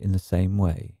pitied in the same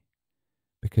way,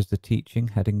 because the teaching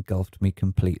had engulfed me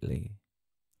completely.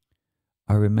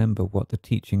 I remember what the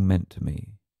teaching meant to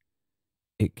me.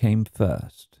 It came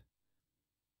first,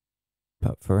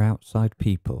 but for outside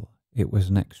people it was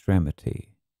an extremity.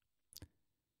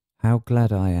 How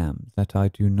glad I am that I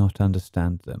do not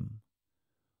understand them.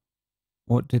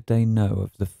 What did they know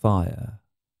of the fire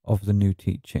of the new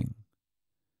teaching?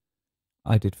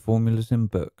 I did formulas in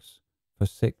books for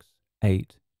 6,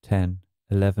 8, 10,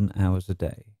 11 hours a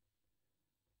day.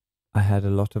 I had a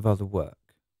lot of other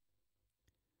work.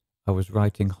 I was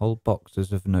writing whole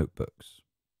boxes of notebooks.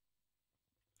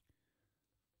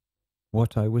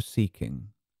 What I was seeking,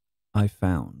 I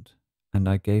found, and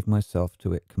I gave myself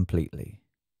to it completely.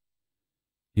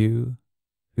 You,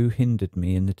 who hindered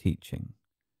me in the teaching,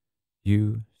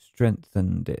 you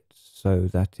strengthened it so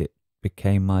that it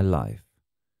became my life.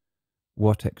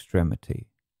 What extremity!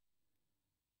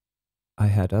 I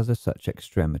had other such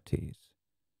extremities,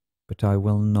 but I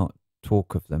will not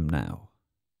talk of them now.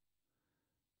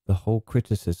 The whole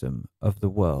criticism of the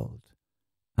world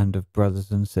and of brothers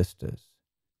and sisters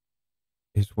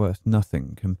is worth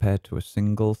nothing compared to a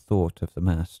single thought of the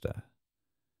Master.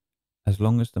 As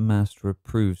long as the Master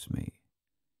approves me,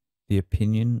 the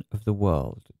opinion of the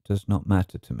world does not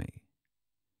matter to me.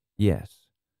 Yes,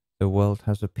 the world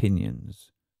has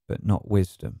opinions, but not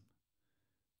wisdom.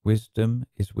 Wisdom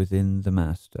is within the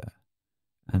Master,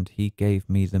 and he gave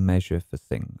me the measure for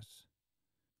things.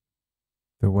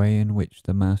 The way in which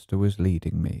the Master was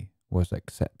leading me was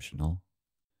exceptional.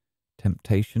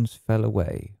 Temptations fell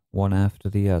away one after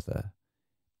the other.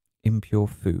 Impure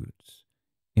foods,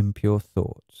 impure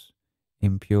thoughts,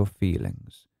 impure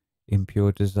feelings,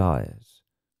 impure desires.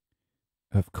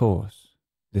 Of course,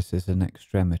 this is an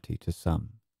extremity to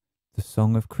some. The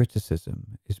song of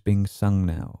criticism is being sung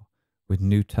now with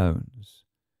new tones,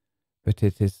 but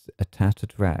it is a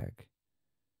tattered rag,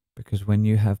 because when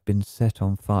you have been set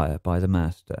on fire by the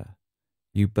Master,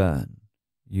 you burn,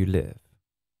 you live.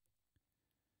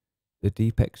 The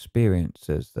deep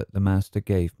experiences that the Master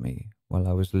gave me while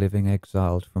I was living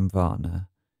exiled from Varna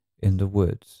in the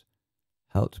woods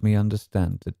helped me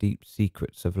understand the deep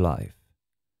secrets of life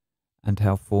and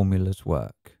how formulas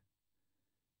work.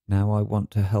 Now I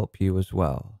want to help you as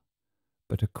well,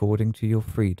 but according to your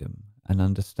freedom and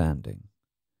understanding.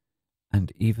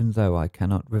 And even though I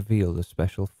cannot reveal the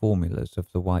special formulas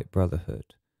of the White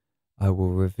Brotherhood, I will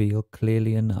reveal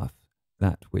clearly enough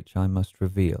that which I must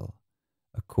reveal,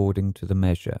 according to the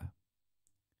measure.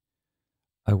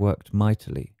 I worked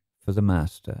mightily for the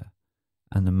Master,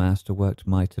 and the Master worked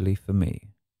mightily for me.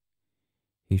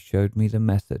 He showed me the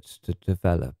methods to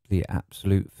develop the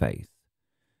absolute faith,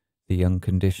 the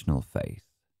unconditional faith.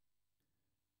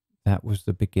 That was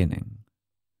the beginning,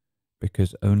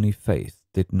 because only faith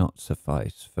did not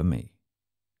suffice for me.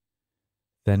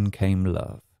 Then came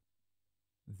love,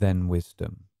 then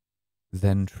wisdom,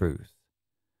 then truth,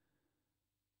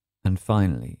 and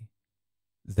finally,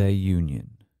 their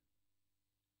union.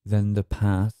 Then the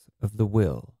path of the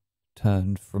will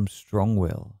turned from strong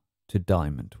will to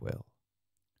diamond will.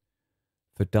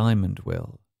 For diamond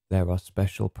will, there are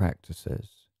special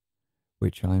practices,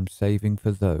 which I am saving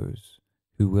for those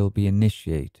who will be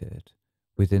initiated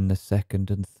within the second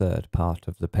and third part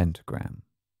of the pentagram.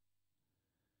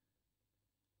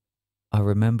 I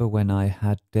remember when I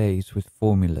had days with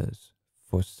formulas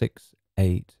for 6,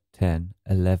 8, 10,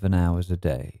 11 hours a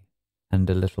day, and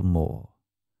a little more.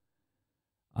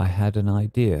 I had an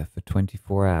idea for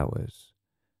 24 hours,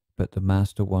 but the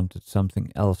Master wanted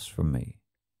something else from me,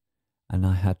 and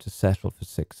I had to settle for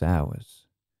 6 hours,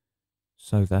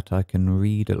 so that I can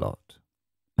read a lot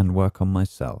and work on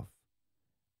myself,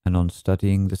 and on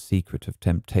studying the secret of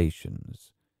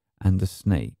temptations and the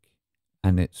snake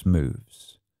and its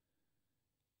moves.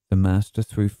 The Master,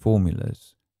 through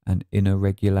formulas and inner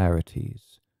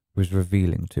regularities, was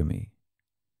revealing to me.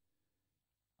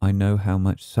 I know how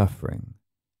much suffering,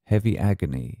 heavy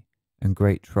agony, and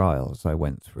great trials I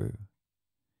went through.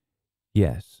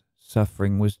 Yes,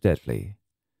 suffering was deadly,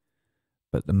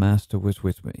 but the Master was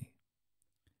with me.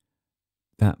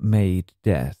 That made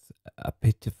death a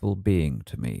pitiful being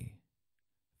to me.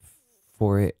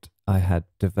 For it I had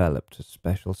developed a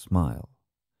special smile.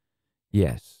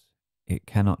 Yes, it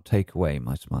cannot take away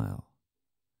my smile.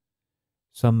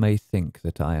 Some may think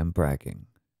that I am bragging,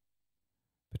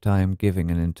 but I am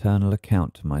giving an internal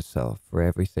account to myself for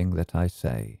everything that I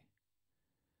say.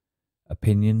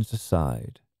 Opinions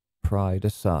aside, pride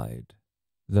aside,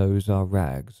 those are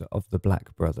rags of the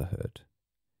Black Brotherhood.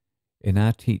 In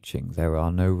our teaching there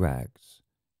are no rags,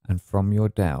 and from your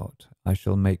doubt I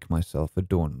shall make myself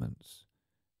adornments,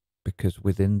 because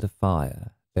within the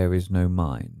fire there is no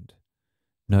mind,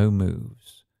 no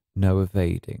moves, no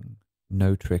evading,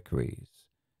 no trickeries.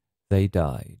 They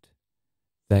died.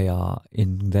 They are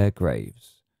in their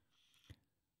graves.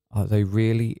 Are they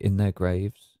really in their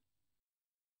graves?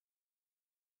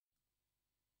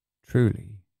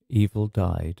 Truly, evil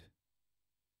died.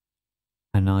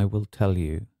 And I will tell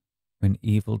you, when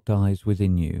evil dies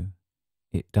within you,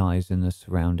 it dies in the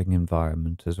surrounding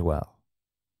environment as well.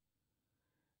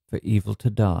 For evil to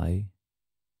die,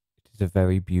 it is a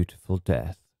very beautiful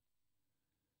death.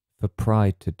 For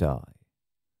pride to die,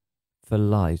 for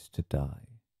lies to die,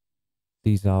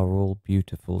 these are all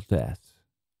beautiful deaths.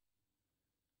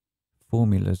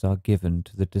 Formulas are given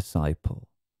to the disciple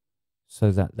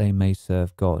so that they may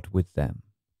serve God with them,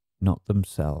 not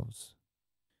themselves.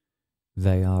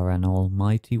 They are an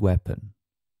almighty weapon,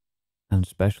 and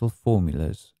special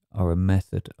formulas are a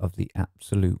method of the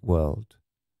absolute world.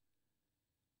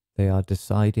 They are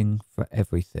deciding for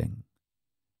everything.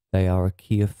 They are a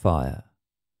key of fire,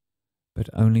 but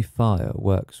only fire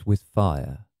works with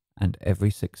fire, and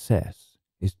every success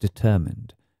is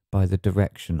determined by the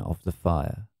direction of the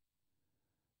fire.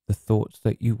 The thoughts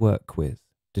that you work with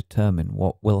determine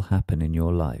what will happen in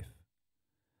your life.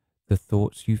 The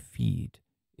thoughts you feed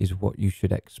is what you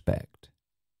should expect.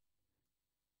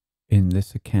 In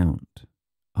this account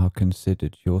are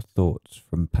considered your thoughts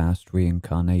from past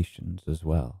reincarnations as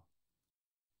well.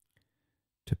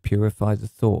 To purify the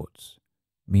thoughts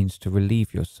means to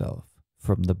relieve yourself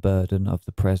from the burden of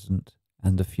the present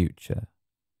and the future,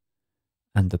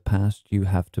 and the past you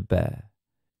have to bear,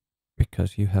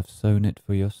 because you have sown it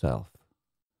for yourself.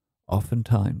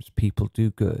 Oftentimes people do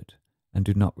good and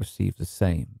do not receive the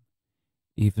same,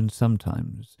 even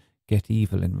sometimes get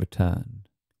evil in return,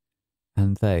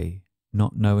 and they,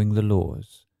 not knowing the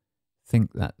laws,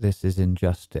 think that this is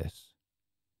injustice.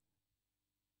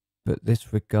 But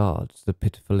this regards the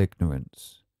pitiful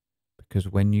ignorance, because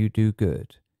when you do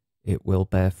good, it will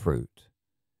bear fruit,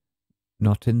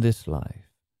 not in this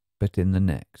life, but in the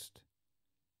next.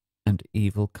 And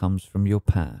evil comes from your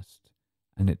past,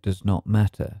 and it does not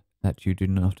matter that you do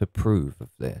not approve of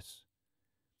this,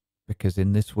 because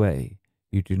in this way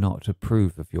you do not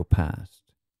approve of your past.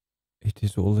 It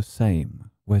is all the same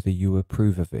whether you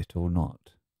approve of it or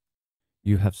not.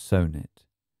 You have sown it,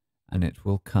 and it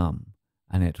will come,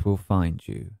 and it will find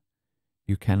you.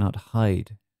 You cannot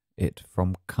hide it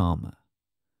from karma.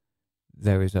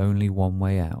 There is only one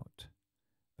way out,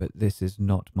 but this is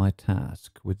not my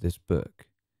task with this book,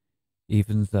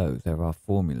 even though there are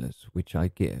formulas which I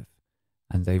give,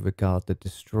 and they regard the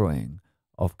destroying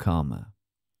of karma.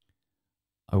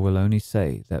 I will only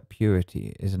say that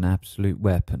purity is an absolute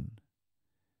weapon,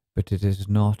 but it is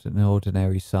not an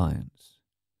ordinary science.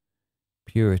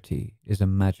 Purity is a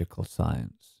magical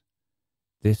science.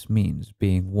 This means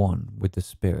being one with the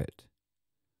Spirit,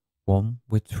 one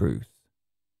with truth.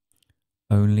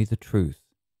 Only the truth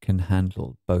can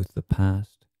handle both the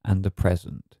past and the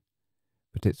present,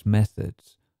 but its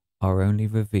methods are only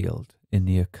revealed in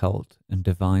the occult and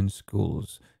divine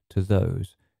schools to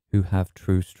those who have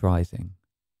true striving.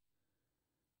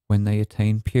 When they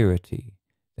attain purity,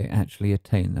 they actually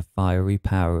attain the fiery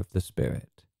power of the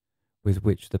Spirit, with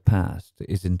which the past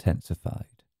is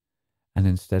intensified, and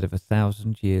instead of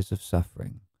 1,000 years of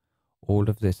suffering, all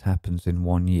of this happens in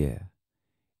 1 year,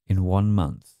 in 1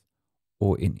 month,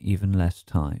 or in even less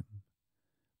time.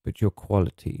 But your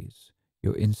qualities,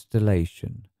 your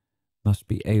installation, must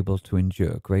be able to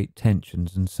endure great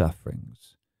tensions and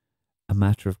sufferings. A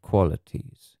matter of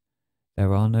qualities.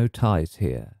 There are no ties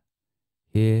here.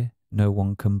 Here no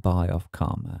one can buy off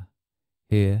karma.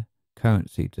 Here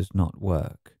currency does not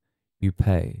work. You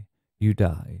pay, you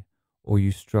die, or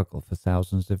you struggle for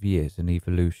thousands of years in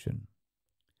evolution.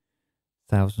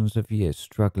 Thousands of years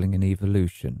struggling in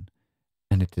evolution,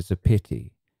 and it is a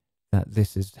pity that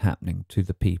this is happening to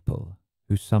the people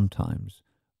who sometimes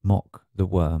mock the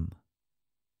worm.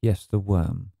 Yes, the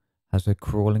worm has a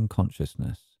crawling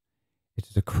consciousness. It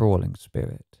is a crawling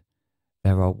spirit.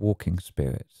 There are walking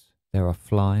spirits. There are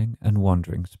flying and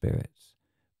wandering spirits.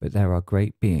 but there are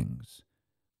great beings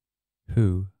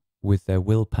who, with their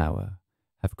willpower,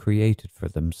 have created for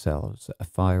themselves a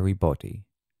fiery body,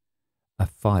 a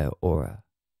fire aura.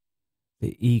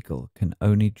 The eagle can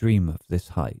only dream of this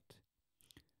height,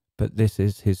 but this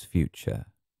is his future.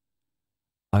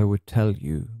 I would tell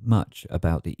you much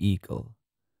about the eagle,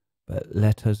 but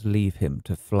let us leave him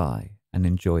to fly and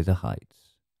enjoy the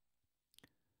heights.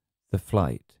 The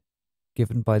flight,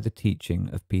 given by the teaching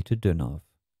of Peter Deunov,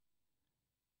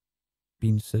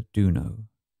 Beinsa Douno,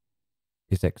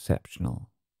 is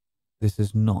exceptional. This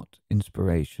is not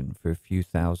inspiration for a few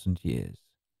thousand years.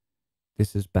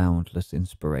 This is boundless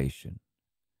inspiration.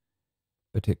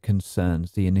 But it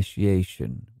concerns the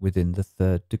initiation within the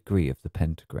third degree of the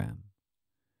pentagram,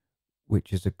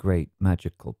 which is a great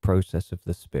magical process of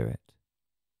the spirit.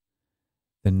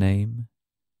 The name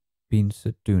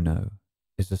Beinsa Douno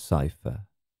is a cipher.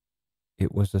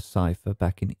 It was a cipher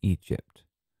back in Egypt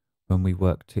when we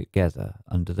worked together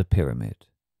under the pyramid.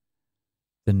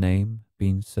 The name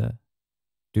Beinsa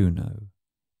Douno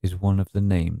is one of the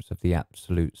names of the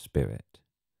Absolute Spirit,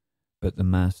 but the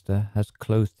Master has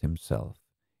clothed himself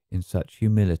in such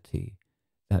humility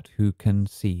that who can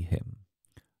see him?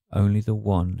 Only the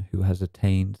one who has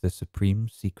attained the supreme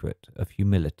secret of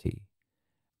humility,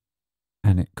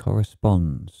 and it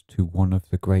corresponds to one of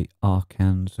the great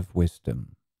arcans of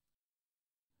wisdom.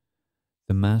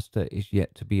 The Master is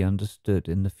yet to be understood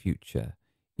in the future,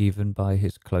 even by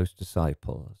his close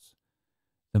disciples.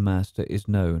 The Master is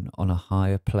known on a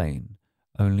higher plane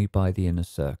only by the inner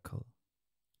circle.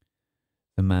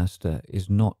 The Master is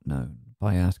not known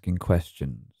by asking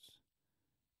questions,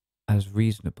 as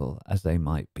reasonable as they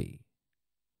might be.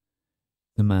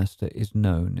 The Master is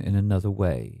known in another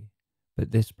way,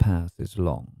 but this path is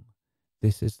long.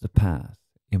 This is the path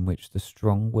in which the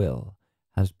strong will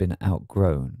has been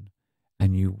outgrown,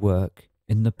 and you work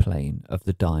in the plane of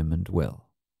the diamond will.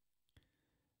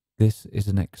 This is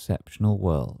an exceptional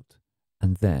world,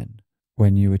 and then,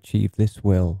 when you achieve this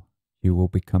will, you will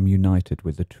become united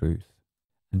with the truth,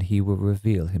 and he will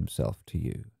reveal himself to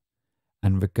you.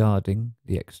 And regarding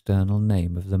the external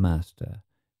name of the Master,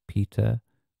 Peter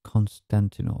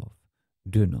Konstantinov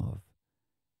Deunov,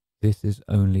 this is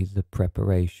only the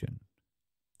preparation.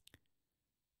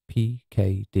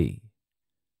 PKD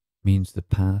means the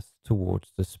path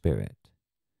towards the Spirit.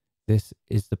 This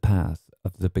is the path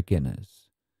of the beginners.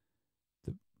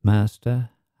 The Master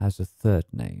has a third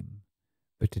name,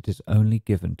 but it is only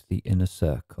given to the inner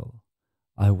circle.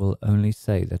 I will only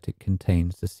say that it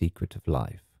contains the secret of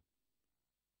life.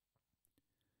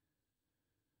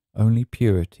 Only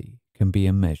purity can be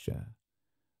a measure.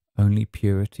 Only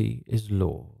purity is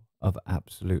law of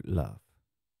absolute love.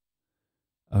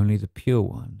 Only the pure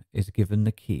one is given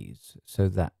the keys so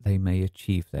that they may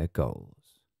achieve their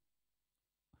goals.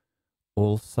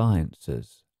 All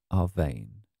sciences are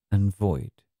vain and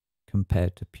void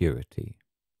compared to purity.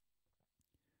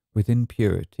 Within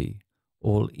purity,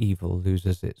 all evil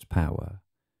loses its power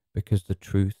because the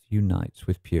truth unites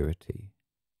with purity.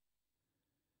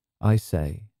 I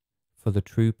say, for the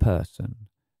true person,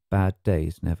 bad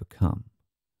days never come.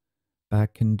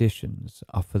 Bad conditions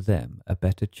are for them a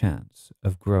better chance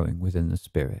of growing within the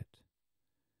Spirit.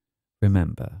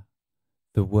 Remember,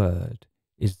 the Word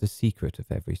is the secret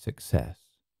of every success.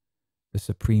 The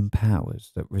supreme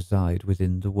powers that reside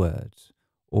within the words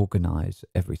organize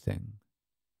everything.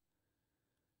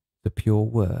 The pure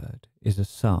Word is a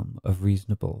sum of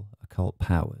reasonable occult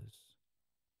powers.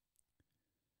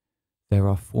 There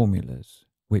are formulas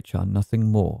which are nothing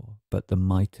more but the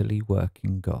mightily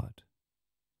working God.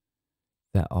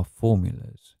 There are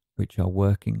formulas which are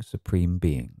working supreme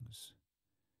beings.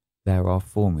 There are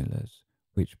formulas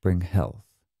which bring health,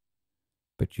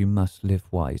 but you must live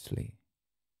wisely.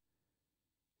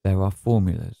 There are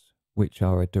formulas which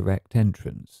are a direct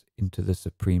entrance into the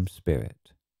Supreme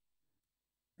Spirit.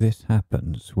 This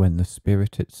happens when the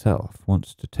Spirit itself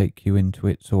wants to take you into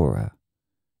its aura,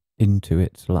 into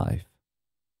its life.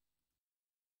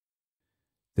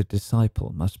 The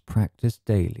disciple must practice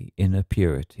daily inner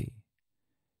purity.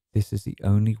 This is the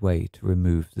only way to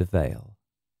remove the veil.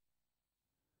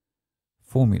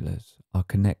 Formulas are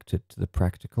connected to the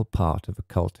practical part of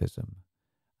occultism,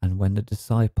 and when the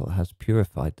disciple has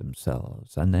purified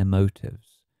themselves and their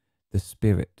motives, the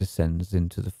Spirit descends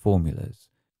into the formulas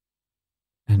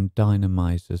and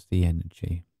dynamizes the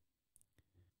energy.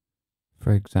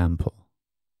 For example,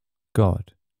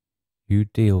 God, you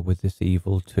deal with this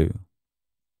evil too.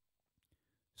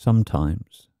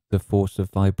 Sometimes the force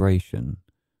of vibration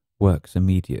works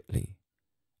immediately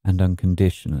and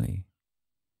unconditionally.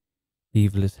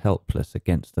 Evil is helpless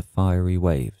against the fiery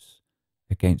waves,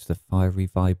 against the fiery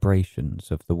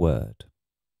vibrations of the word.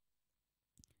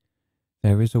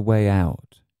 There is a way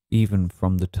out even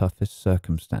from the toughest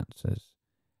circumstances,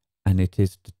 and it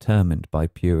is determined by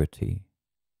purity.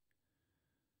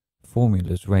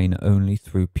 Formulas reign only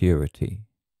through purity.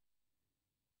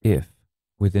 If,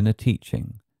 within a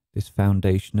teaching, this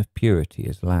foundation of purity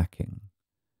is lacking,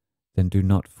 then do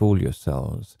not fool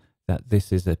yourselves that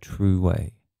this is a true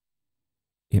way.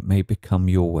 It may become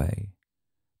your way,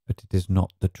 but it is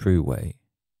not the true way.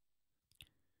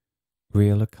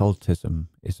 Real occultism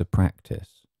is a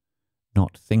practice,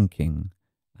 not thinking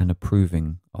and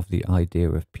approving of the idea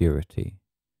of purity.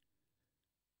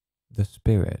 The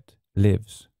spirit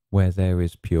lives where there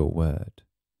is pure word.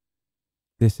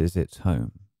 This is its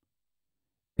home.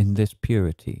 In this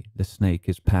purity, the snake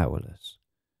is powerless,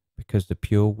 because the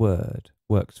pure word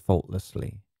works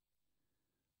faultlessly.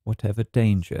 Whatever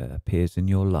danger appears in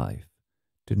your life,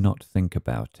 do not think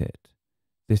about it.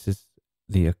 This is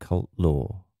the occult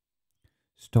law.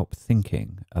 Stop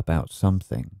thinking about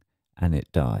something and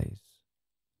it dies.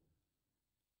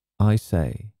 I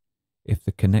say, if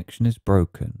the connection is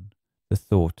broken, the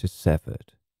thought is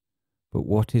severed. But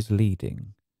what is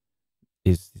leading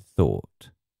is the thought,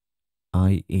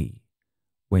 i.e.,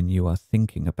 when you are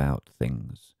thinking about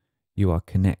things, you are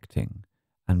connecting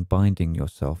and binding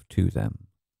yourself to them.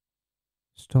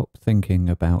 Stop thinking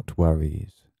about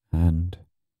worries, and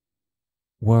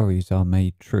worries are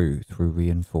made true through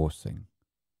reinforcing.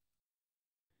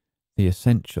 The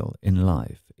essential in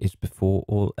life is before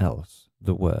all else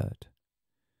the word,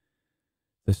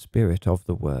 the spirit of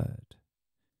the word.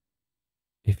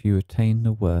 If you attain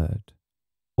the word,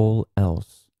 all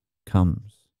else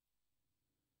comes.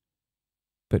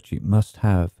 But you must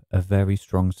have a very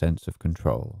strong sense of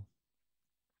control.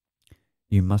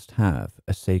 You must have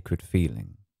a sacred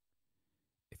feeling.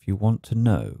 If you want to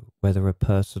know whether a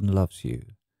person loves you,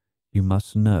 you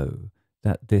must know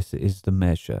that this is the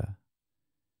measure.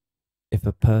 If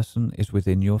a person is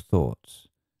within your thoughts,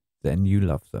 then you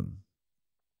love them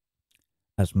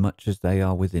as much as they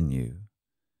are within you.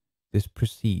 This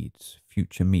precedes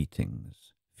future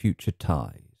meetings, future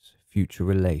ties, future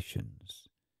relations.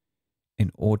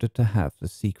 In order to have the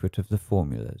secret of the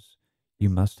formulas, you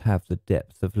must have the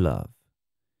depth of love.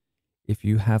 If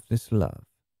you have this love,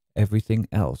 everything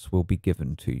else will be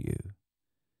given to you.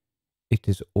 It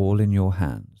is all in your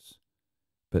hands,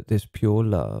 but this pure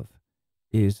love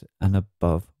is an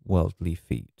above worldly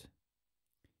feat.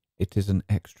 It is an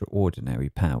extraordinary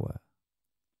power.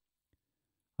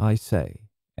 I say,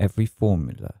 every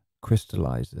formula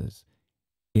crystallizes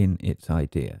in its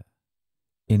idea,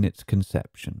 in its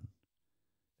conception.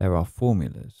 There are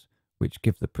formulas which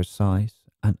give the precise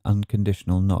and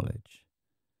unconditional knowledge.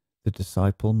 The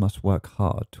disciple must work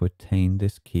hard to attain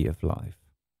this key of life.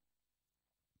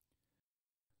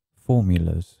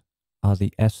 Formulas are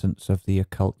the essence of the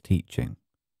occult teaching,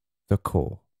 the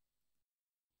core.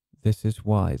 This is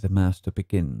why the Master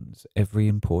begins every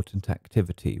important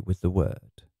activity with the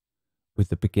word, with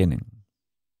the beginning.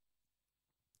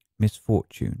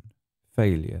 Misfortune,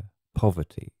 failure,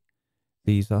 poverty,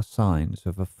 these are signs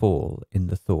of a fall in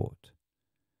the thought.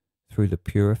 Through the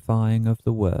purifying of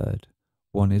the word,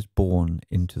 one is born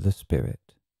into the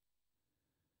spirit.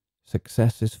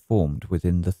 Success is formed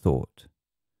within the thought,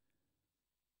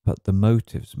 but the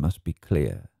motives must be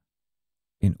clear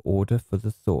in order for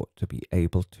the thought to be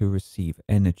able to receive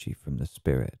energy from the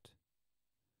spirit.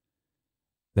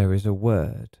 There is a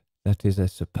word that is a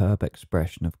superb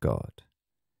expression of God.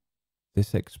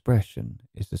 This expression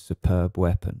is a superb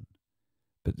weapon,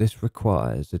 but this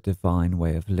requires a divine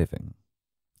way of living.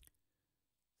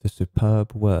 The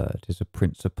superb word is a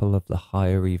principle of the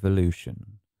higher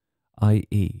evolution,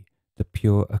 i.e., the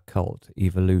pure occult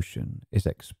evolution is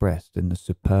expressed in the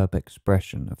superb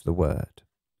expression of the word.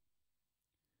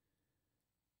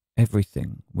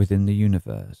 Everything within the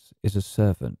universe is a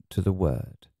servant to the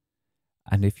word,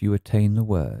 and if you attain the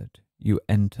word, you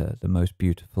enter the most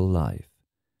beautiful life,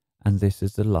 and this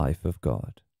is the life of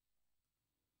God.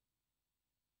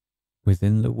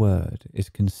 Within the word is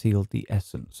concealed the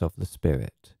essence of the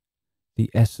spirit,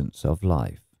 the essence of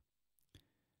life.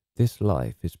 This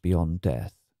life is beyond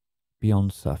death,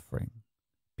 beyond suffering,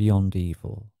 beyond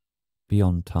evil,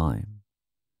 beyond time,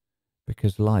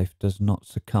 because life does not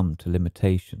succumb to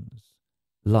limitations.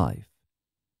 Life,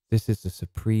 this is the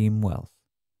supreme wealth.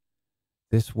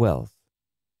 This wealth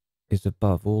is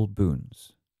above all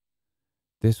boons.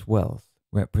 This wealth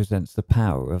represents the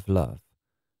power of love,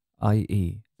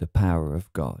 i.e., the power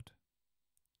of God.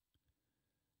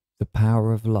 The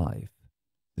power of life,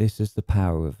 this is the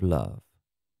power of love.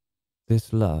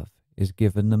 This love is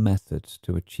given the methods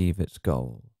to achieve its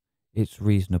goal. its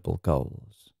reasonable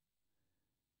goals.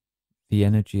 The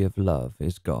energy of love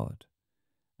is God,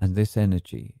 and this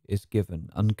energy is given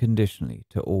unconditionally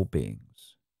to all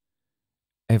beings.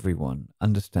 Everyone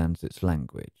understands its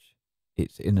language,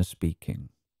 its inner speaking.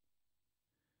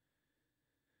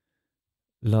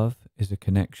 Love is a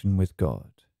connection with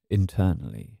God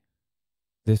internally.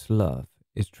 This love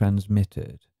is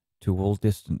transmitted to all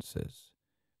distances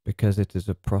because it is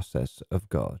a process of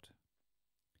God.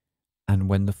 And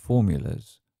when the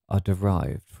formulas are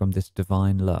derived from this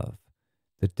divine love,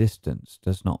 the distance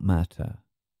does not matter.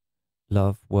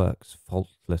 Love works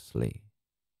faultlessly.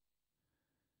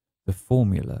 The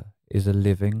formula is a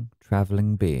living,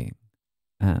 travelling being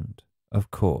and, of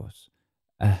course,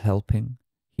 a helping,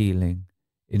 healing,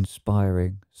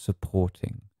 inspiring,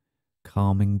 supporting,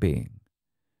 calming being,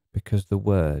 because the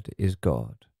word is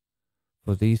God.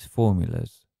 For these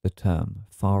formulas, the term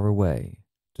far away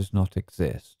does not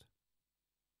exist.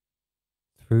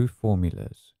 Through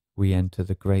formulas, we enter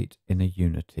the great inner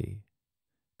unity,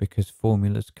 because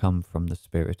formulas come from the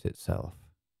Spirit itself.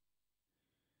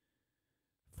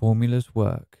 Formulas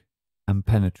work and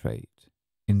penetrate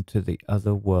into the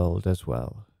other world as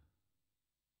well.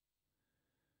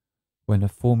 When a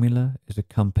formula is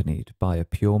accompanied by a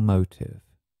pure motive,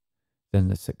 then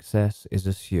the success is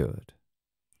assured,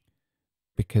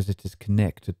 because it is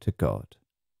connected to God,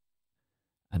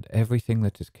 and everything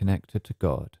that is connected to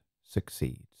God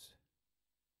succeeds.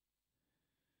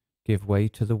 Give way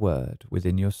to the word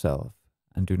within yourself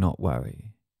and do not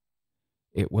worry.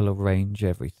 It will arrange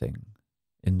everything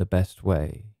in the best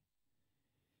way.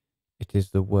 It is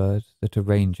the word that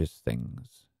arranges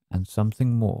things, and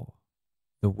something more.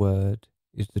 The word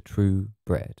is the true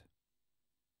bread.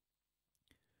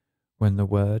 When the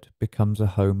word becomes a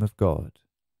home of God,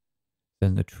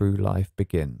 then the true life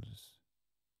begins.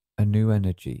 A new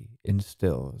energy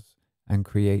instills and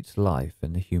creates life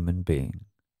in the human being.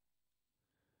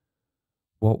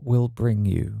 What will bring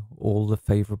you all the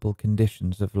favourable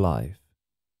conditions of life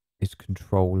is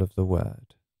control of the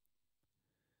word.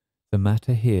 The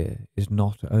matter here is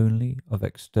not only of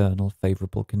external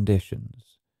favourable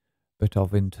conditions, but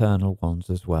of internal ones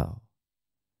as well,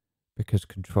 because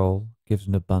control gives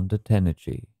an abundant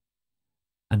energy,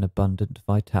 an abundant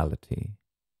vitality.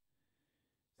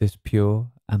 This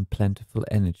pure and plentiful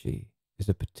energy is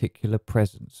a particular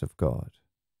presence of God.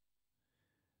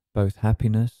 Both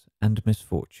happiness and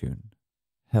misfortune,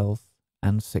 health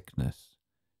and sickness,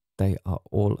 they are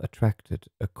all attracted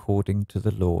according to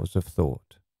the laws of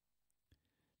thought.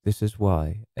 This is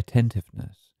why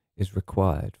attentiveness is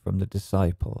required from the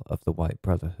disciple of the White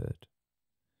Brotherhood.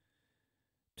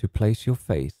 To place your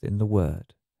faith in the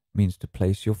Word means to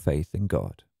place your faith in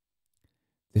God.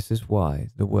 This is why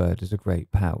the Word is a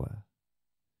great power.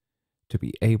 To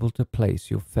be able to place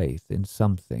your faith in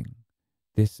something,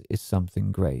 this is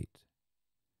something great.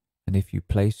 And if you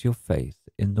place your faith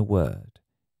in the Word,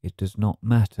 it does not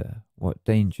matter what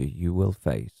danger you will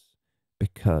face,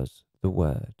 because the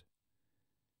Word.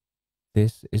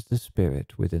 This is the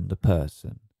spirit within the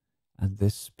person, and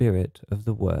this spirit of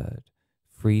the Word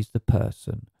frees the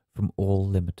person from all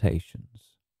limitations.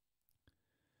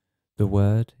 The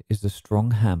Word is the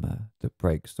strong hammer that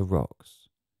breaks the rocks.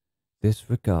 This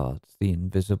regards the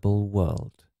invisible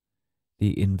world,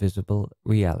 the invisible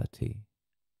reality.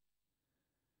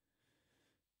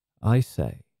 I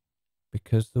say,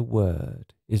 because the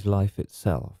Word is life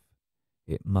itself,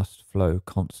 it must flow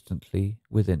constantly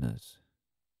within us.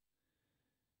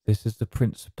 This is the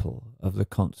principle of the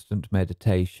constant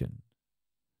meditation.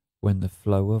 When the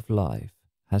flow of life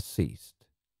has ceased,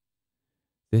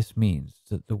 this means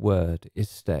that the word is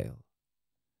stale.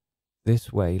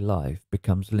 This way life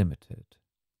becomes limited,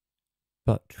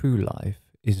 but true life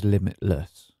is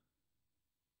limitless.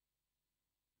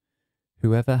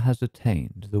 Whoever has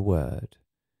attained the word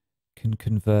can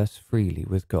converse freely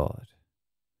with God,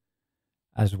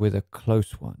 as with a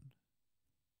close one,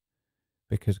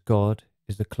 because God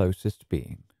is the closest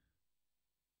being.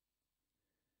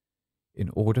 In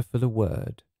order for the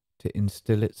word to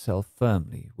instill itself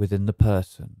firmly within the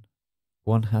person,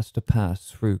 one has to pass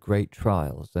through great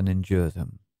trials and endure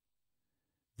them.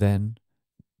 Then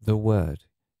the word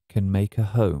can make a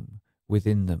home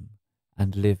within them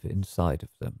and live inside of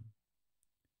them.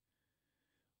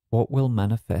 What will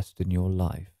manifest in your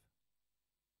life?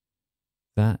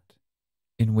 That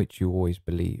in which you always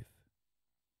believe,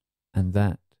 and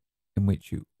that in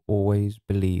which you always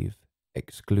believe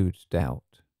excludes doubt.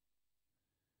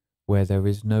 Where there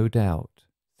is no doubt,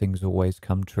 things always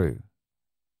come true.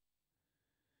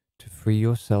 To free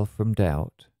yourself from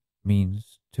doubt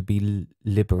means to be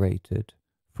liberated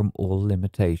from all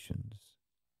limitations.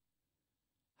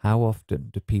 How often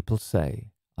do people say,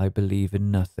 I believe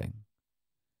in nothing?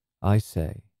 I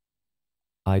say,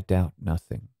 I doubt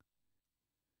nothing,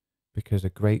 because a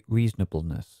great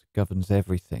reasonableness governs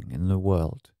everything in the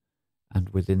world and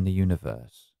within the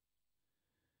universe.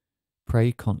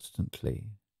 Pray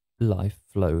constantly, life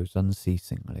flows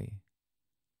unceasingly.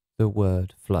 The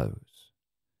word flows.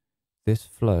 This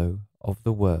flow of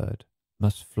the word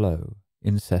must flow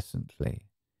incessantly,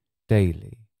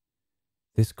 daily.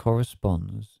 This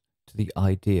corresponds to the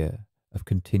idea of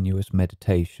continuous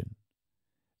meditation,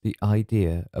 the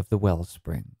idea of the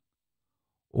wellspring.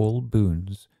 All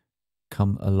boons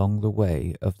come along the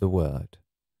way of the word.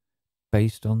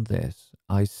 Based on this,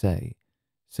 I say,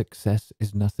 success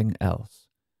is nothing else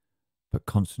but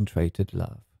concentrated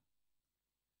love.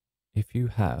 If you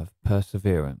have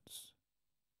perseverance,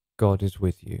 God is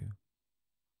with you.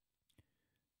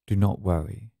 Do not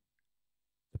worry.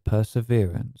 The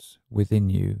perseverance within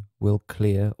you will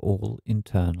clear all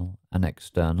internal and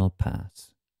external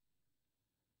paths.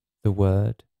 The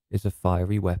word is a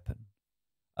fiery weapon,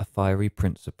 a fiery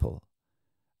principle,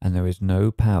 and there is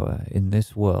no power in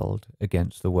this world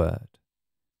against the word.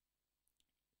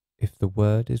 If the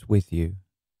word is with you,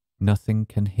 nothing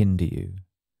can hinder you.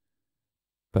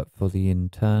 But for the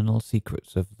internal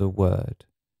secrets of the word,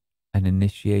 an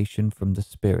initiation from the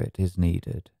Spirit is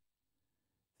needed.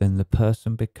 Then the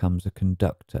person becomes a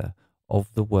conductor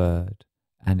of the word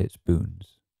and its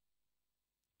boons.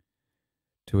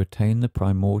 To attain the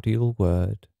primordial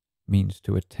word means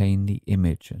to attain the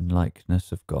image and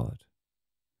likeness of God.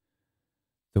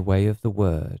 The way of the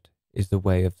word is the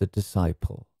way of the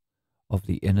disciple, of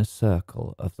the inner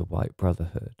circle of the White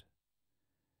Brotherhood,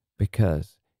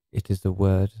 because it is the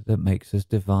word that makes us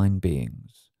divine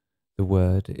beings. The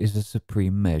word is a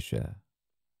supreme measure.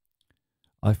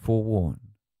 I forewarn,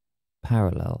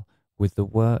 parallel with the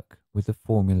work, with the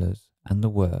formulas and the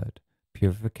word,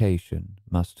 purification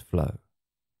must flow.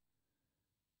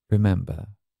 Remember,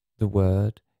 the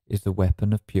word is the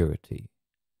weapon of purity.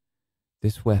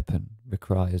 This weapon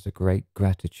requires a great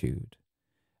gratitude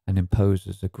and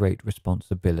imposes a great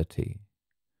responsibility.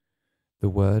 The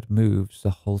word moves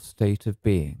the whole state of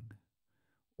being.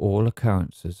 All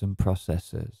occurrences and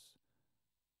processes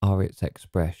are its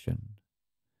expression.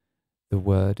 The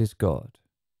word is God.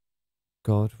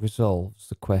 God resolves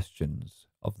the questions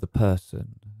of the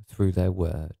person through their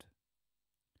word.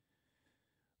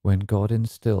 When God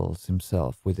instills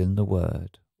himself within the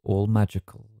word, all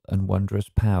magical and wondrous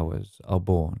powers are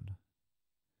born.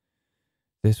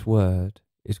 This word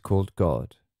is called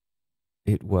God.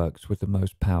 It works with the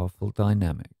most powerful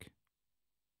dynamic.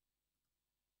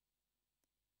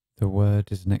 The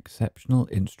word is an exceptional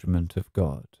instrument of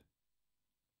God,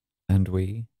 and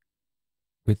we,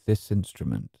 with this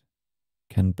instrument,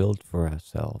 can build for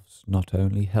ourselves not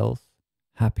only health,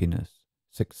 happiness,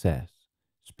 success,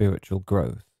 spiritual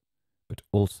growth, but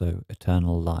also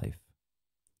eternal life.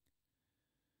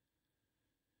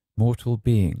 Mortal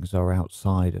beings are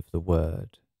outside of the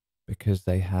word because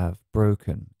they have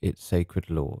broken its sacred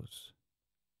laws.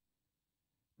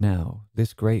 Now,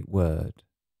 this great word,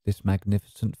 this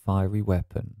magnificent fiery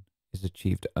weapon, is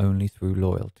achieved only through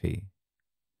loyalty.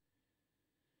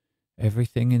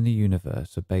 Everything in the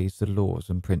universe obeys the laws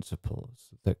and principles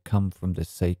that come from this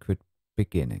sacred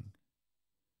beginning.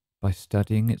 By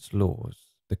studying its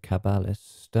laws, the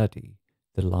Kabbalists study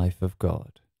the life of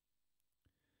God.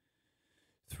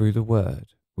 Through the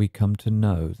word, we come to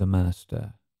know the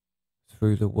Master.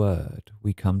 Through the word,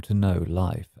 we come to know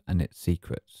life and its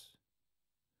secrets.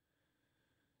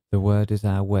 The word is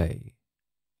our way,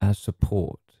 our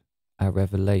support, our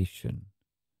revelation.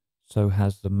 So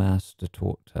has the Master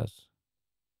taught us.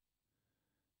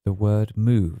 The word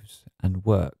moves and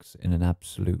works in an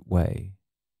absolute way.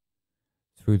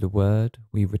 Through the word,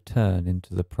 we return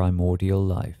into the primordial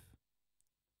life.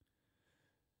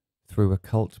 Through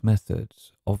occult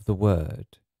methods of the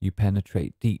word, you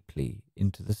penetrate deeply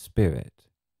into the spirit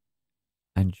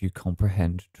and you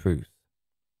comprehend truth.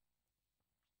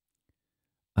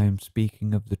 I am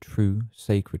speaking of the true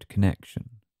sacred connection,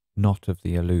 not of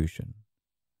the illusion.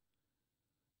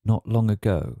 Not long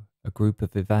ago, a group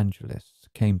of evangelists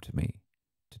came to me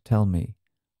to tell me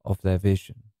of their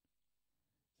vision.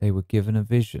 They were given a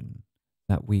vision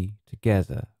that we,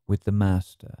 together with the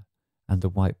Master and the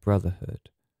White Brotherhood,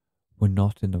 were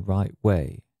not in the right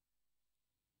way.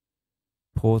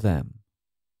 Poor them.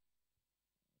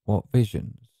 What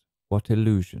visions, what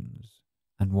illusions,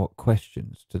 and what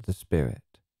questions to the Spirit.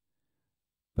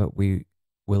 But we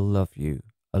will love you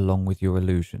along with your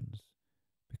illusions,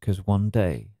 because one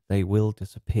day they will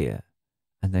disappear,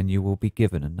 and then you will be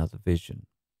given another vision.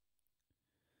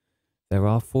 There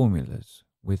are formulas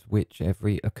with which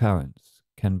every occurrence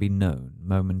can be known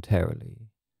momentarily,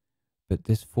 but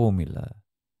this formula,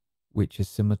 which is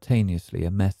simultaneously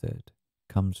a method,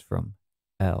 comes from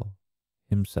El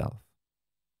himself.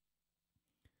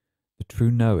 The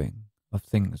true knowing of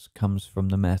things comes from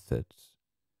the methods,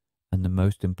 and the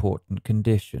most important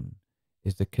condition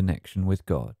is the connection with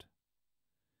God.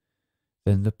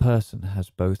 Then the person has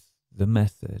both the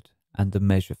method and the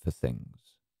measure for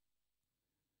things.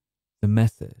 The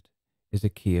method is a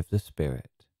key of the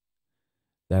Spirit.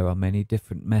 There are many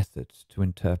different methods to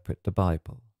interpret the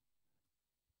Bible,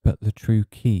 but the true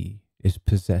key is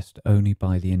possessed only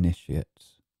by the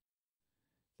initiates.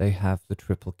 They have the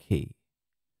triple key,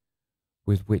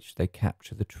 with which they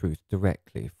capture the truth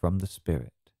directly from the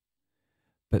Spirit.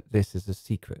 But this is a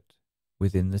secret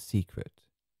within the secret,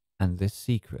 and this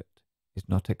secret is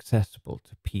not accessible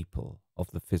to people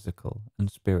of the physical and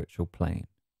spiritual plane,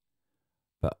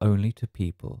 but only to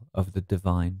people of the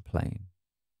divine plane.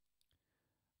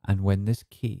 And when this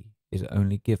key is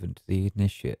only given to the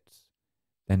initiates,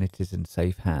 then it is in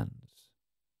safe hands,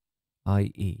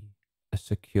 i.e., a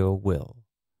secure will.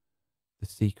 The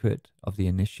secret of the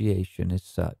initiation is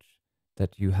such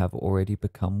that you have already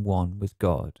become one with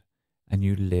God and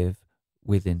you live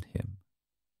within Him.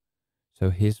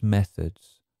 So His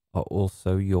methods are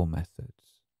also your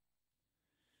methods.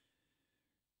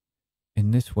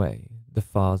 In this way, the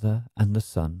Father and the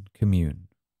Son commune.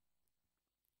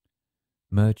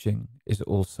 Merging is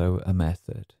also a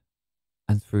method,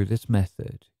 and through this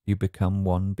method you become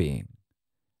one being,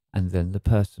 and then the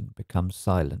person becomes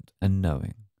silent and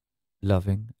knowing,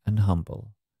 loving and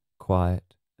humble,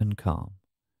 quiet and calm,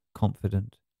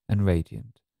 confident and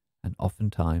radiant, and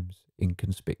oftentimes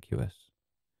inconspicuous.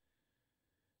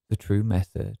 The true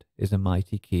method is a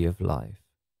mighty key of life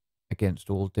against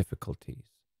all difficulties,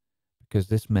 because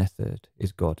this method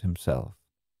is God Himself,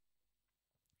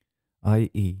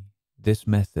 i.e., this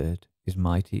method is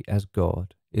mighty as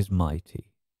God is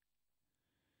mighty.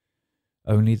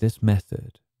 Only this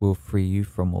method will free you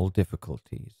from all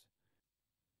difficulties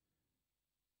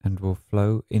and will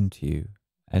flow into you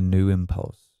a new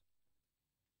impulse,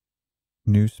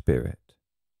 new spirit,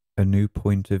 a new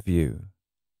point of view,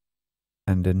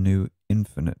 and a new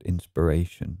infinite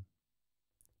inspiration.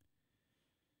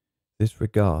 This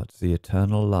regards the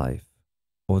eternal life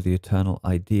or the eternal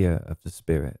idea of the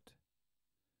Spirit.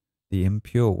 The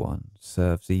impure one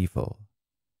serves evil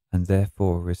and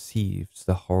therefore receives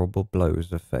the horrible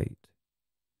blows of fate.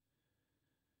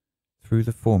 Through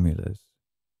the formulas,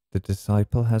 the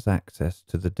disciple has access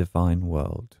to the divine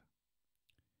world.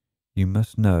 You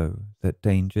must know that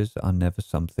dangers are never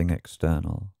something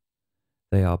external.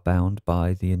 They are bound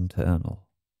by the internal,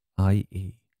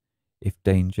 i.e., if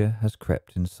danger has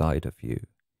crept inside of you,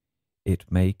 it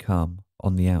may come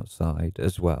on the outside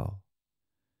as well.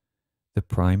 The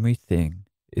primary thing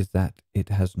is that it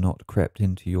has not crept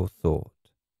into your thought.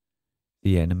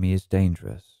 The enemy is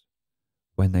dangerous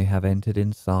when they have entered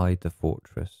inside the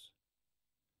fortress.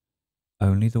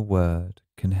 Only the Word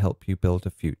can help you build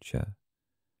a future,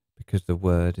 because the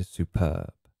Word is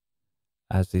superb,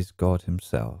 as is God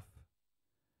Himself.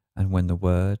 And when the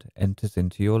Word enters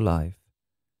into your life,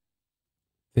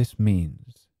 this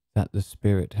means that the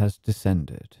Spirit has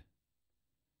descended.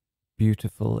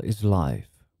 Beautiful is life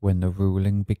when the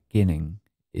ruling beginning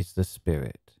is the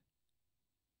Spirit,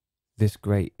 this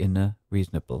great inner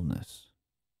reasonableness.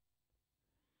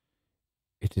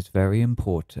 It is very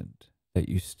important that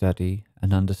you study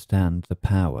and understand the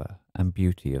power and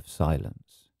beauty of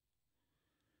silence.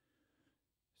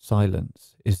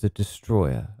 Silence is the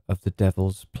destroyer of the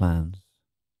devil's plans.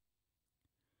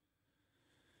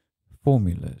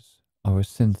 Formulas are a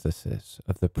synthesis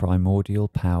of the primordial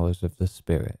powers of the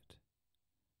Spirit,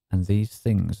 and these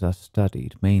things are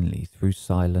studied mainly through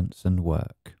silence and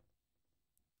work.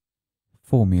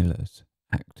 Formulas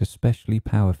act especially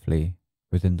powerfully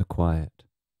within the quiet.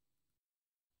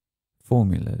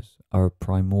 Formulas are a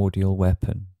primordial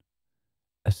weapon,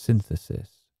 a synthesis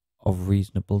of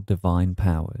reasonable divine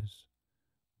powers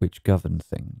which govern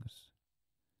things.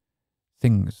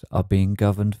 Things are being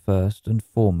governed first and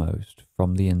foremost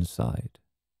from the inside.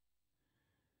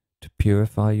 To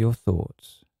purify your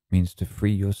thoughts means to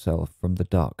free yourself from the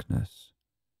darkness,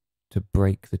 to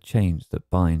break the chains that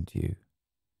bind you.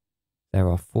 There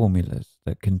are formulas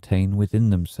that contain within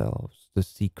themselves the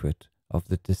secret of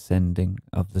the descending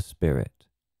of the Spirit.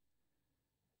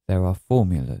 There are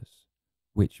formulas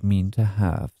which mean to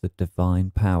have the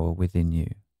divine power within you.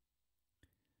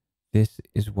 This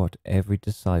is what every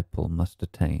disciple must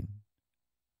attain.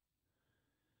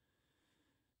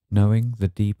 Knowing the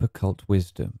deep occult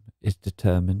wisdom is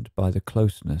determined by the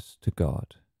closeness to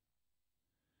God.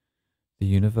 The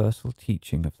universal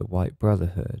teaching of the White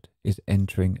Brotherhood is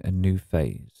entering a new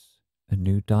phase, a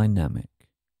new dynamic,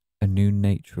 a new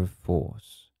nature of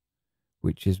force,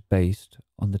 which is based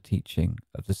on the teaching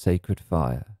of the sacred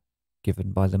fire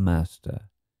given by the Master,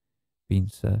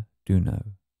 Beinsa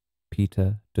Douno,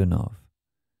 Petър Dънов,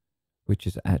 which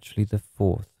is actually the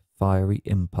fourth fiery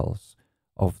impulse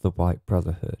of the White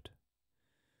Brotherhood,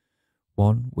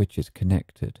 one which is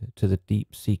connected to the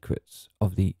deep secrets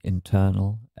of the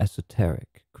internal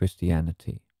esoteric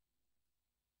Christianity.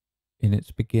 In its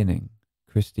beginning,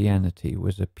 Christianity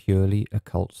was a purely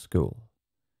occult school.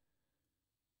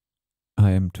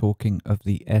 I am talking of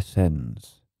the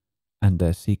Essenes and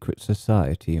their secret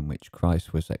society in which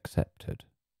Christ was accepted.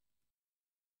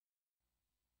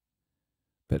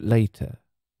 But later,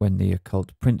 when the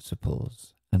occult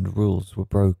principles and rules were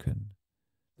broken,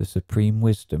 the supreme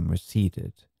wisdom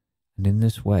receded, and in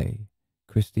this way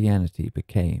Christianity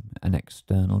became an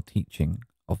external teaching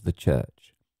of the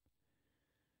Church,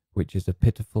 which is a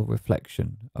pitiful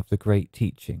reflection of the great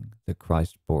teaching that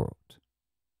Christ brought.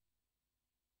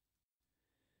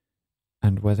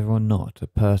 And whether or not a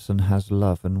person has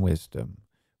love and wisdom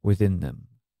within them,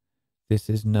 this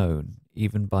is known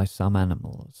even by some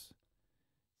animals.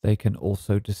 They can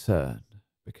also discern,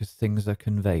 because things are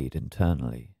conveyed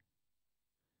internally.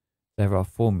 There are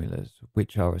formulas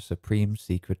which are a supreme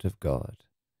secret of God,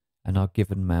 and are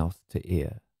given mouth to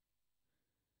ear.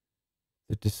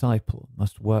 The disciple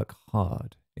must work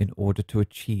hard in order to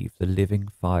achieve the living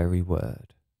fiery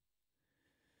word.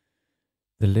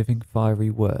 The living fiery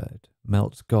word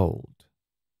melts gold.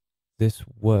 This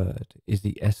word is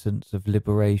the essence of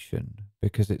liberation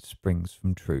because it springs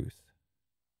from truth.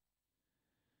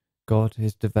 God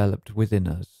is developed within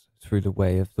us through the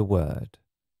way of the word,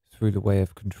 through the way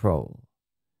of control,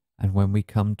 and when we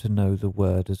come to know the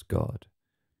word as God,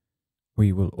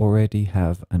 we will already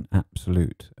have an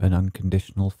absolute and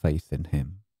unconditional faith in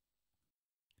him.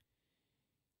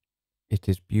 It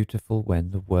is beautiful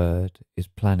when the word is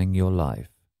planning your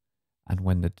life, and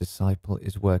when the disciple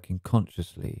is working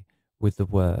consciously with the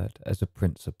word as a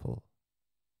principle.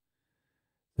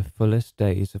 The fullest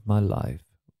days of my life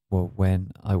were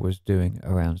when I was doing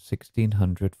around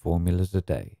 1600 formulas a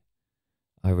day.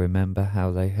 I remember how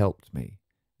they helped me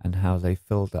and how they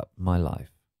filled up my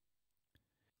life.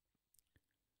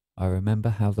 I remember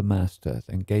how the Master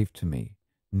then gave to me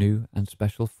new and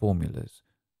special formulas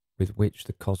with which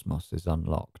the cosmos is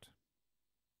unlocked.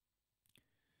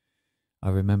 I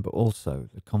remember also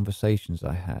the conversations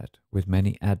I had with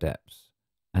many adepts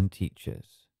and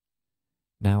teachers.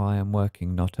 Now I am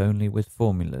working not only with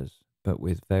formulas, but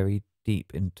with very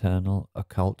deep internal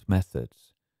occult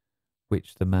methods,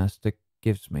 which the Master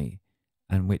gives me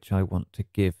and which I want to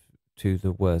give to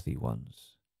the worthy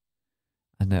ones.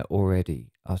 And there already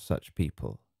are such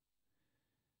people.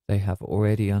 They have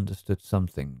already understood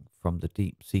something from the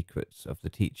deep secrets of the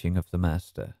teaching of the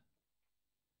Master.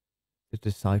 The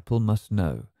disciple must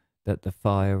know that the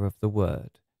fire of the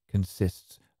word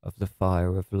consists of the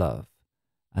fire of love,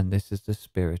 and this is the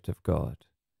Spirit of God.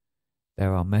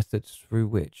 There are methods through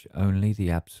which only the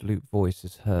absolute voice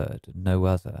is heard, and no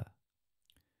other.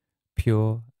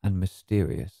 Pure and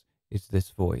mysterious is this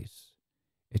voice.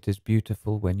 It is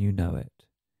beautiful when you know it.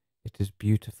 It is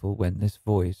beautiful when this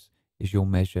voice is your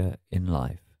measure in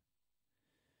life.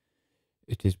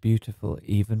 It is beautiful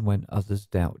even when others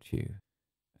doubt you,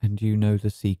 and you know the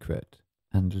secret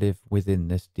and live within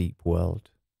this deep world,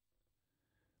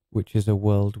 which is a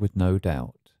world with no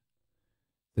doubt.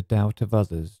 The doubt of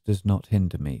others does not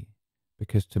hinder me,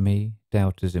 because to me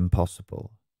doubt is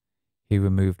impossible. He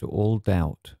removed all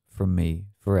doubt from me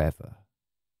forever.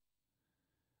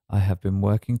 I have been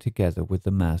working together with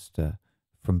the Master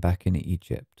from back in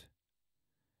Egypt.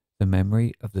 The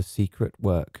memory of the secret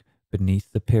work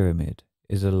beneath the pyramid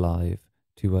is alive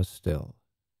to us still.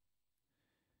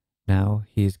 Now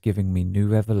he is giving me new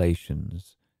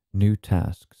revelations, new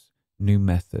tasks, new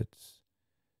methods.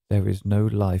 There is no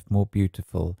life more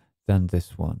beautiful than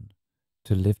this one,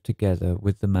 to live together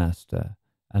with the Master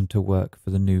and to work for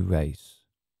the new race.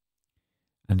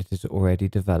 And it is already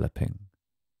developing,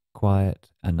 quiet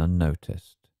and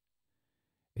unnoticed.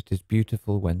 It is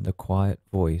beautiful when the quiet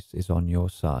voice is on your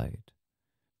side.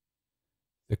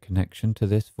 The connection to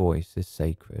this voice is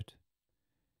sacred.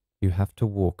 You have to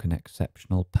walk an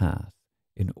exceptional path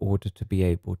in order to be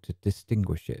able to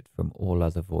distinguish it from all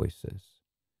other voices.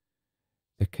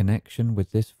 The connection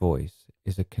with this voice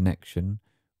is a connection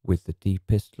with the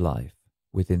deepest life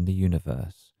within the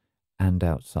universe and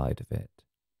outside of it.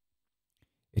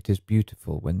 It is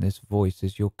beautiful when this voice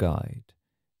is your guide,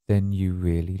 then you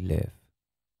really live.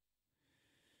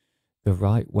 The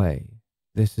right way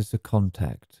This is the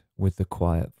contact with the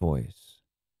quiet voice,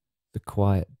 the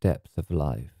quiet depth of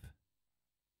life.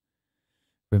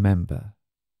 Remember,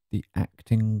 the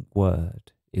acting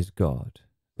word is God,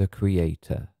 the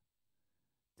Creator.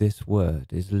 This word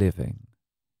is living.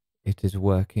 It is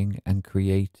working and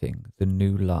creating the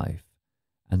new life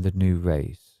and the new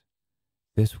race.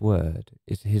 This word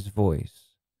is His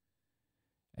voice.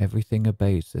 Everything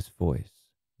obeys this voice,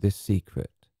 this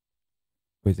secret.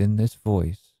 Within this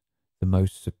voice, the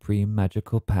most supreme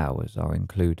magical powers are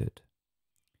included.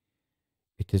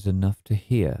 It is enough to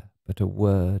hear but a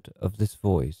word of this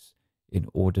voice in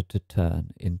order to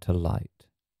turn into light.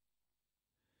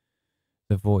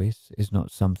 The voice is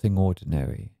not something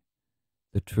ordinary.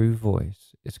 The true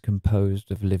voice is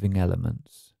composed of living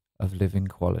elements, of living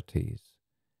qualities,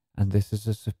 and this is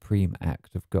a supreme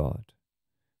act of God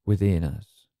within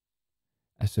us,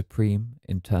 a supreme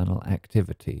internal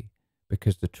activity,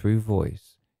 because the true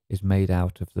voice is made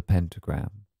out of the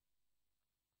pentagram.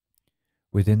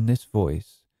 Within this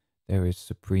voice there is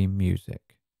supreme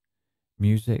music,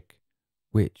 music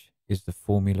which is the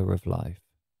formula of life.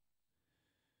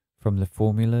 From the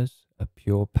formulas a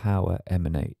pure power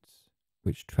emanates,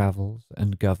 which travels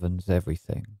and governs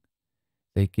everything.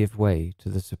 They give way to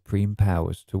the supreme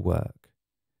powers to work,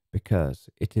 because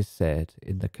it is said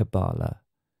in the Kabbalah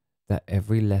that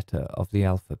every letter of the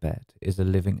alphabet is a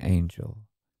living angel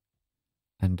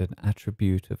and an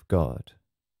attribute of God.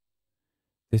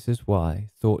 This is why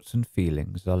thoughts and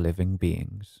feelings are living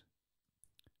beings.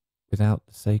 Without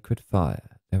the sacred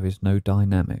fire, there is no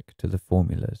dynamic to the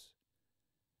formulas,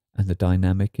 and the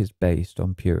dynamic is based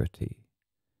on purity.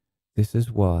 This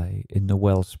is why in the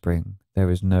wellspring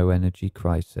there is no energy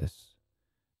crisis.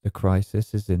 The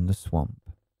crisis is in the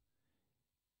swamp,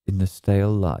 in the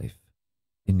stale life,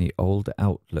 in the old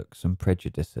outlooks and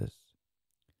prejudices.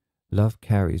 Love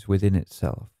carries within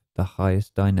itself the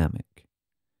highest dynamic.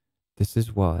 This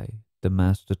is why the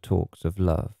Master talks of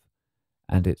love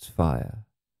and its fire.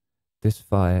 This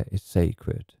fire is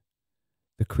sacred.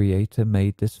 The Creator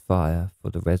made this fire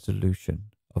for the resolution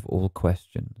of all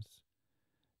questions.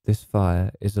 This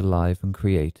fire is alive and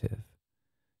creative.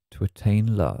 To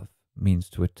attain love means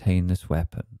to attain this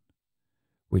weapon,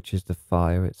 which is the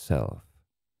fire itself.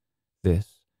 This,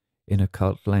 in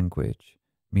occult language,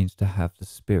 means to have the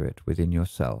spirit within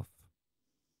yourself.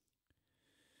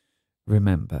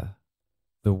 Remember,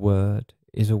 the Word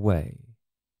is a way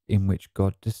in which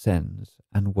God descends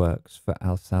and works for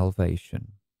our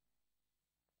salvation.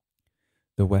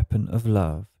 The weapon of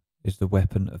love is the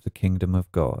weapon of the kingdom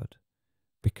of God,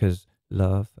 because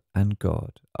love and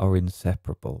God are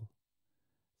inseparable.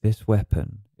 This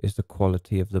weapon is the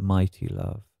quality of the mighty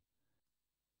love.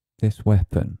 This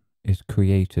weapon is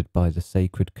created by the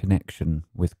sacred connection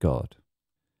with God.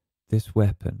 This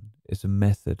weapon is a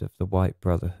method of the White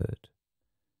Brotherhood.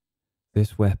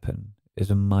 This weapon is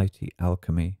a mighty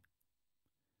alchemy.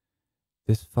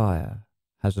 This fire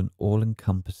has an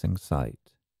all-encompassing sight.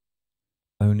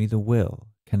 Only the will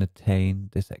can attain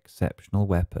this exceptional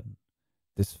weapon,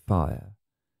 this fire.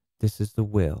 This is the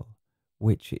will,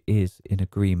 which is in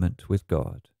agreement with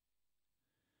God.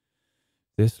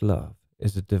 This love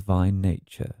is a divine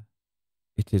nature.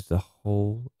 It is the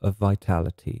whole of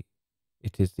vitality.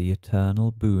 It is the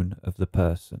eternal boon of the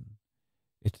person.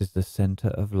 It is the center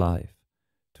of life.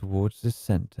 Towards this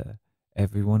center,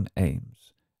 everyone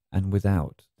aims, and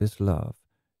without this love,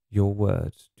 your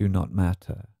words do not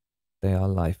matter. They are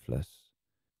lifeless.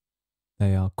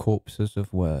 They are corpses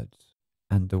of words,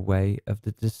 and the way of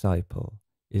the disciple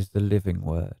is the living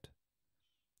word,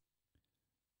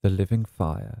 the living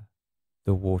fire,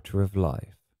 the water of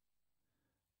life.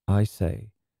 I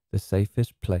say the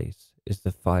safest place is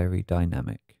the fiery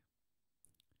dynamic.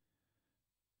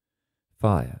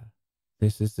 Fire,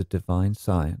 this is the divine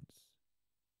science.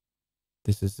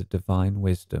 This is the divine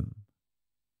wisdom.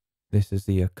 This is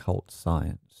the occult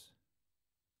science.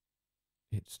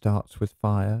 It starts with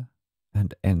fire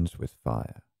and ends with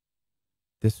fire.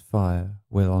 This fire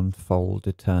will unfold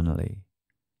eternally,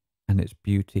 and its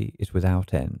beauty is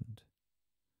without end.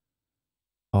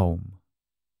 Om,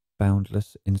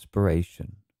 boundless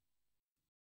inspiration.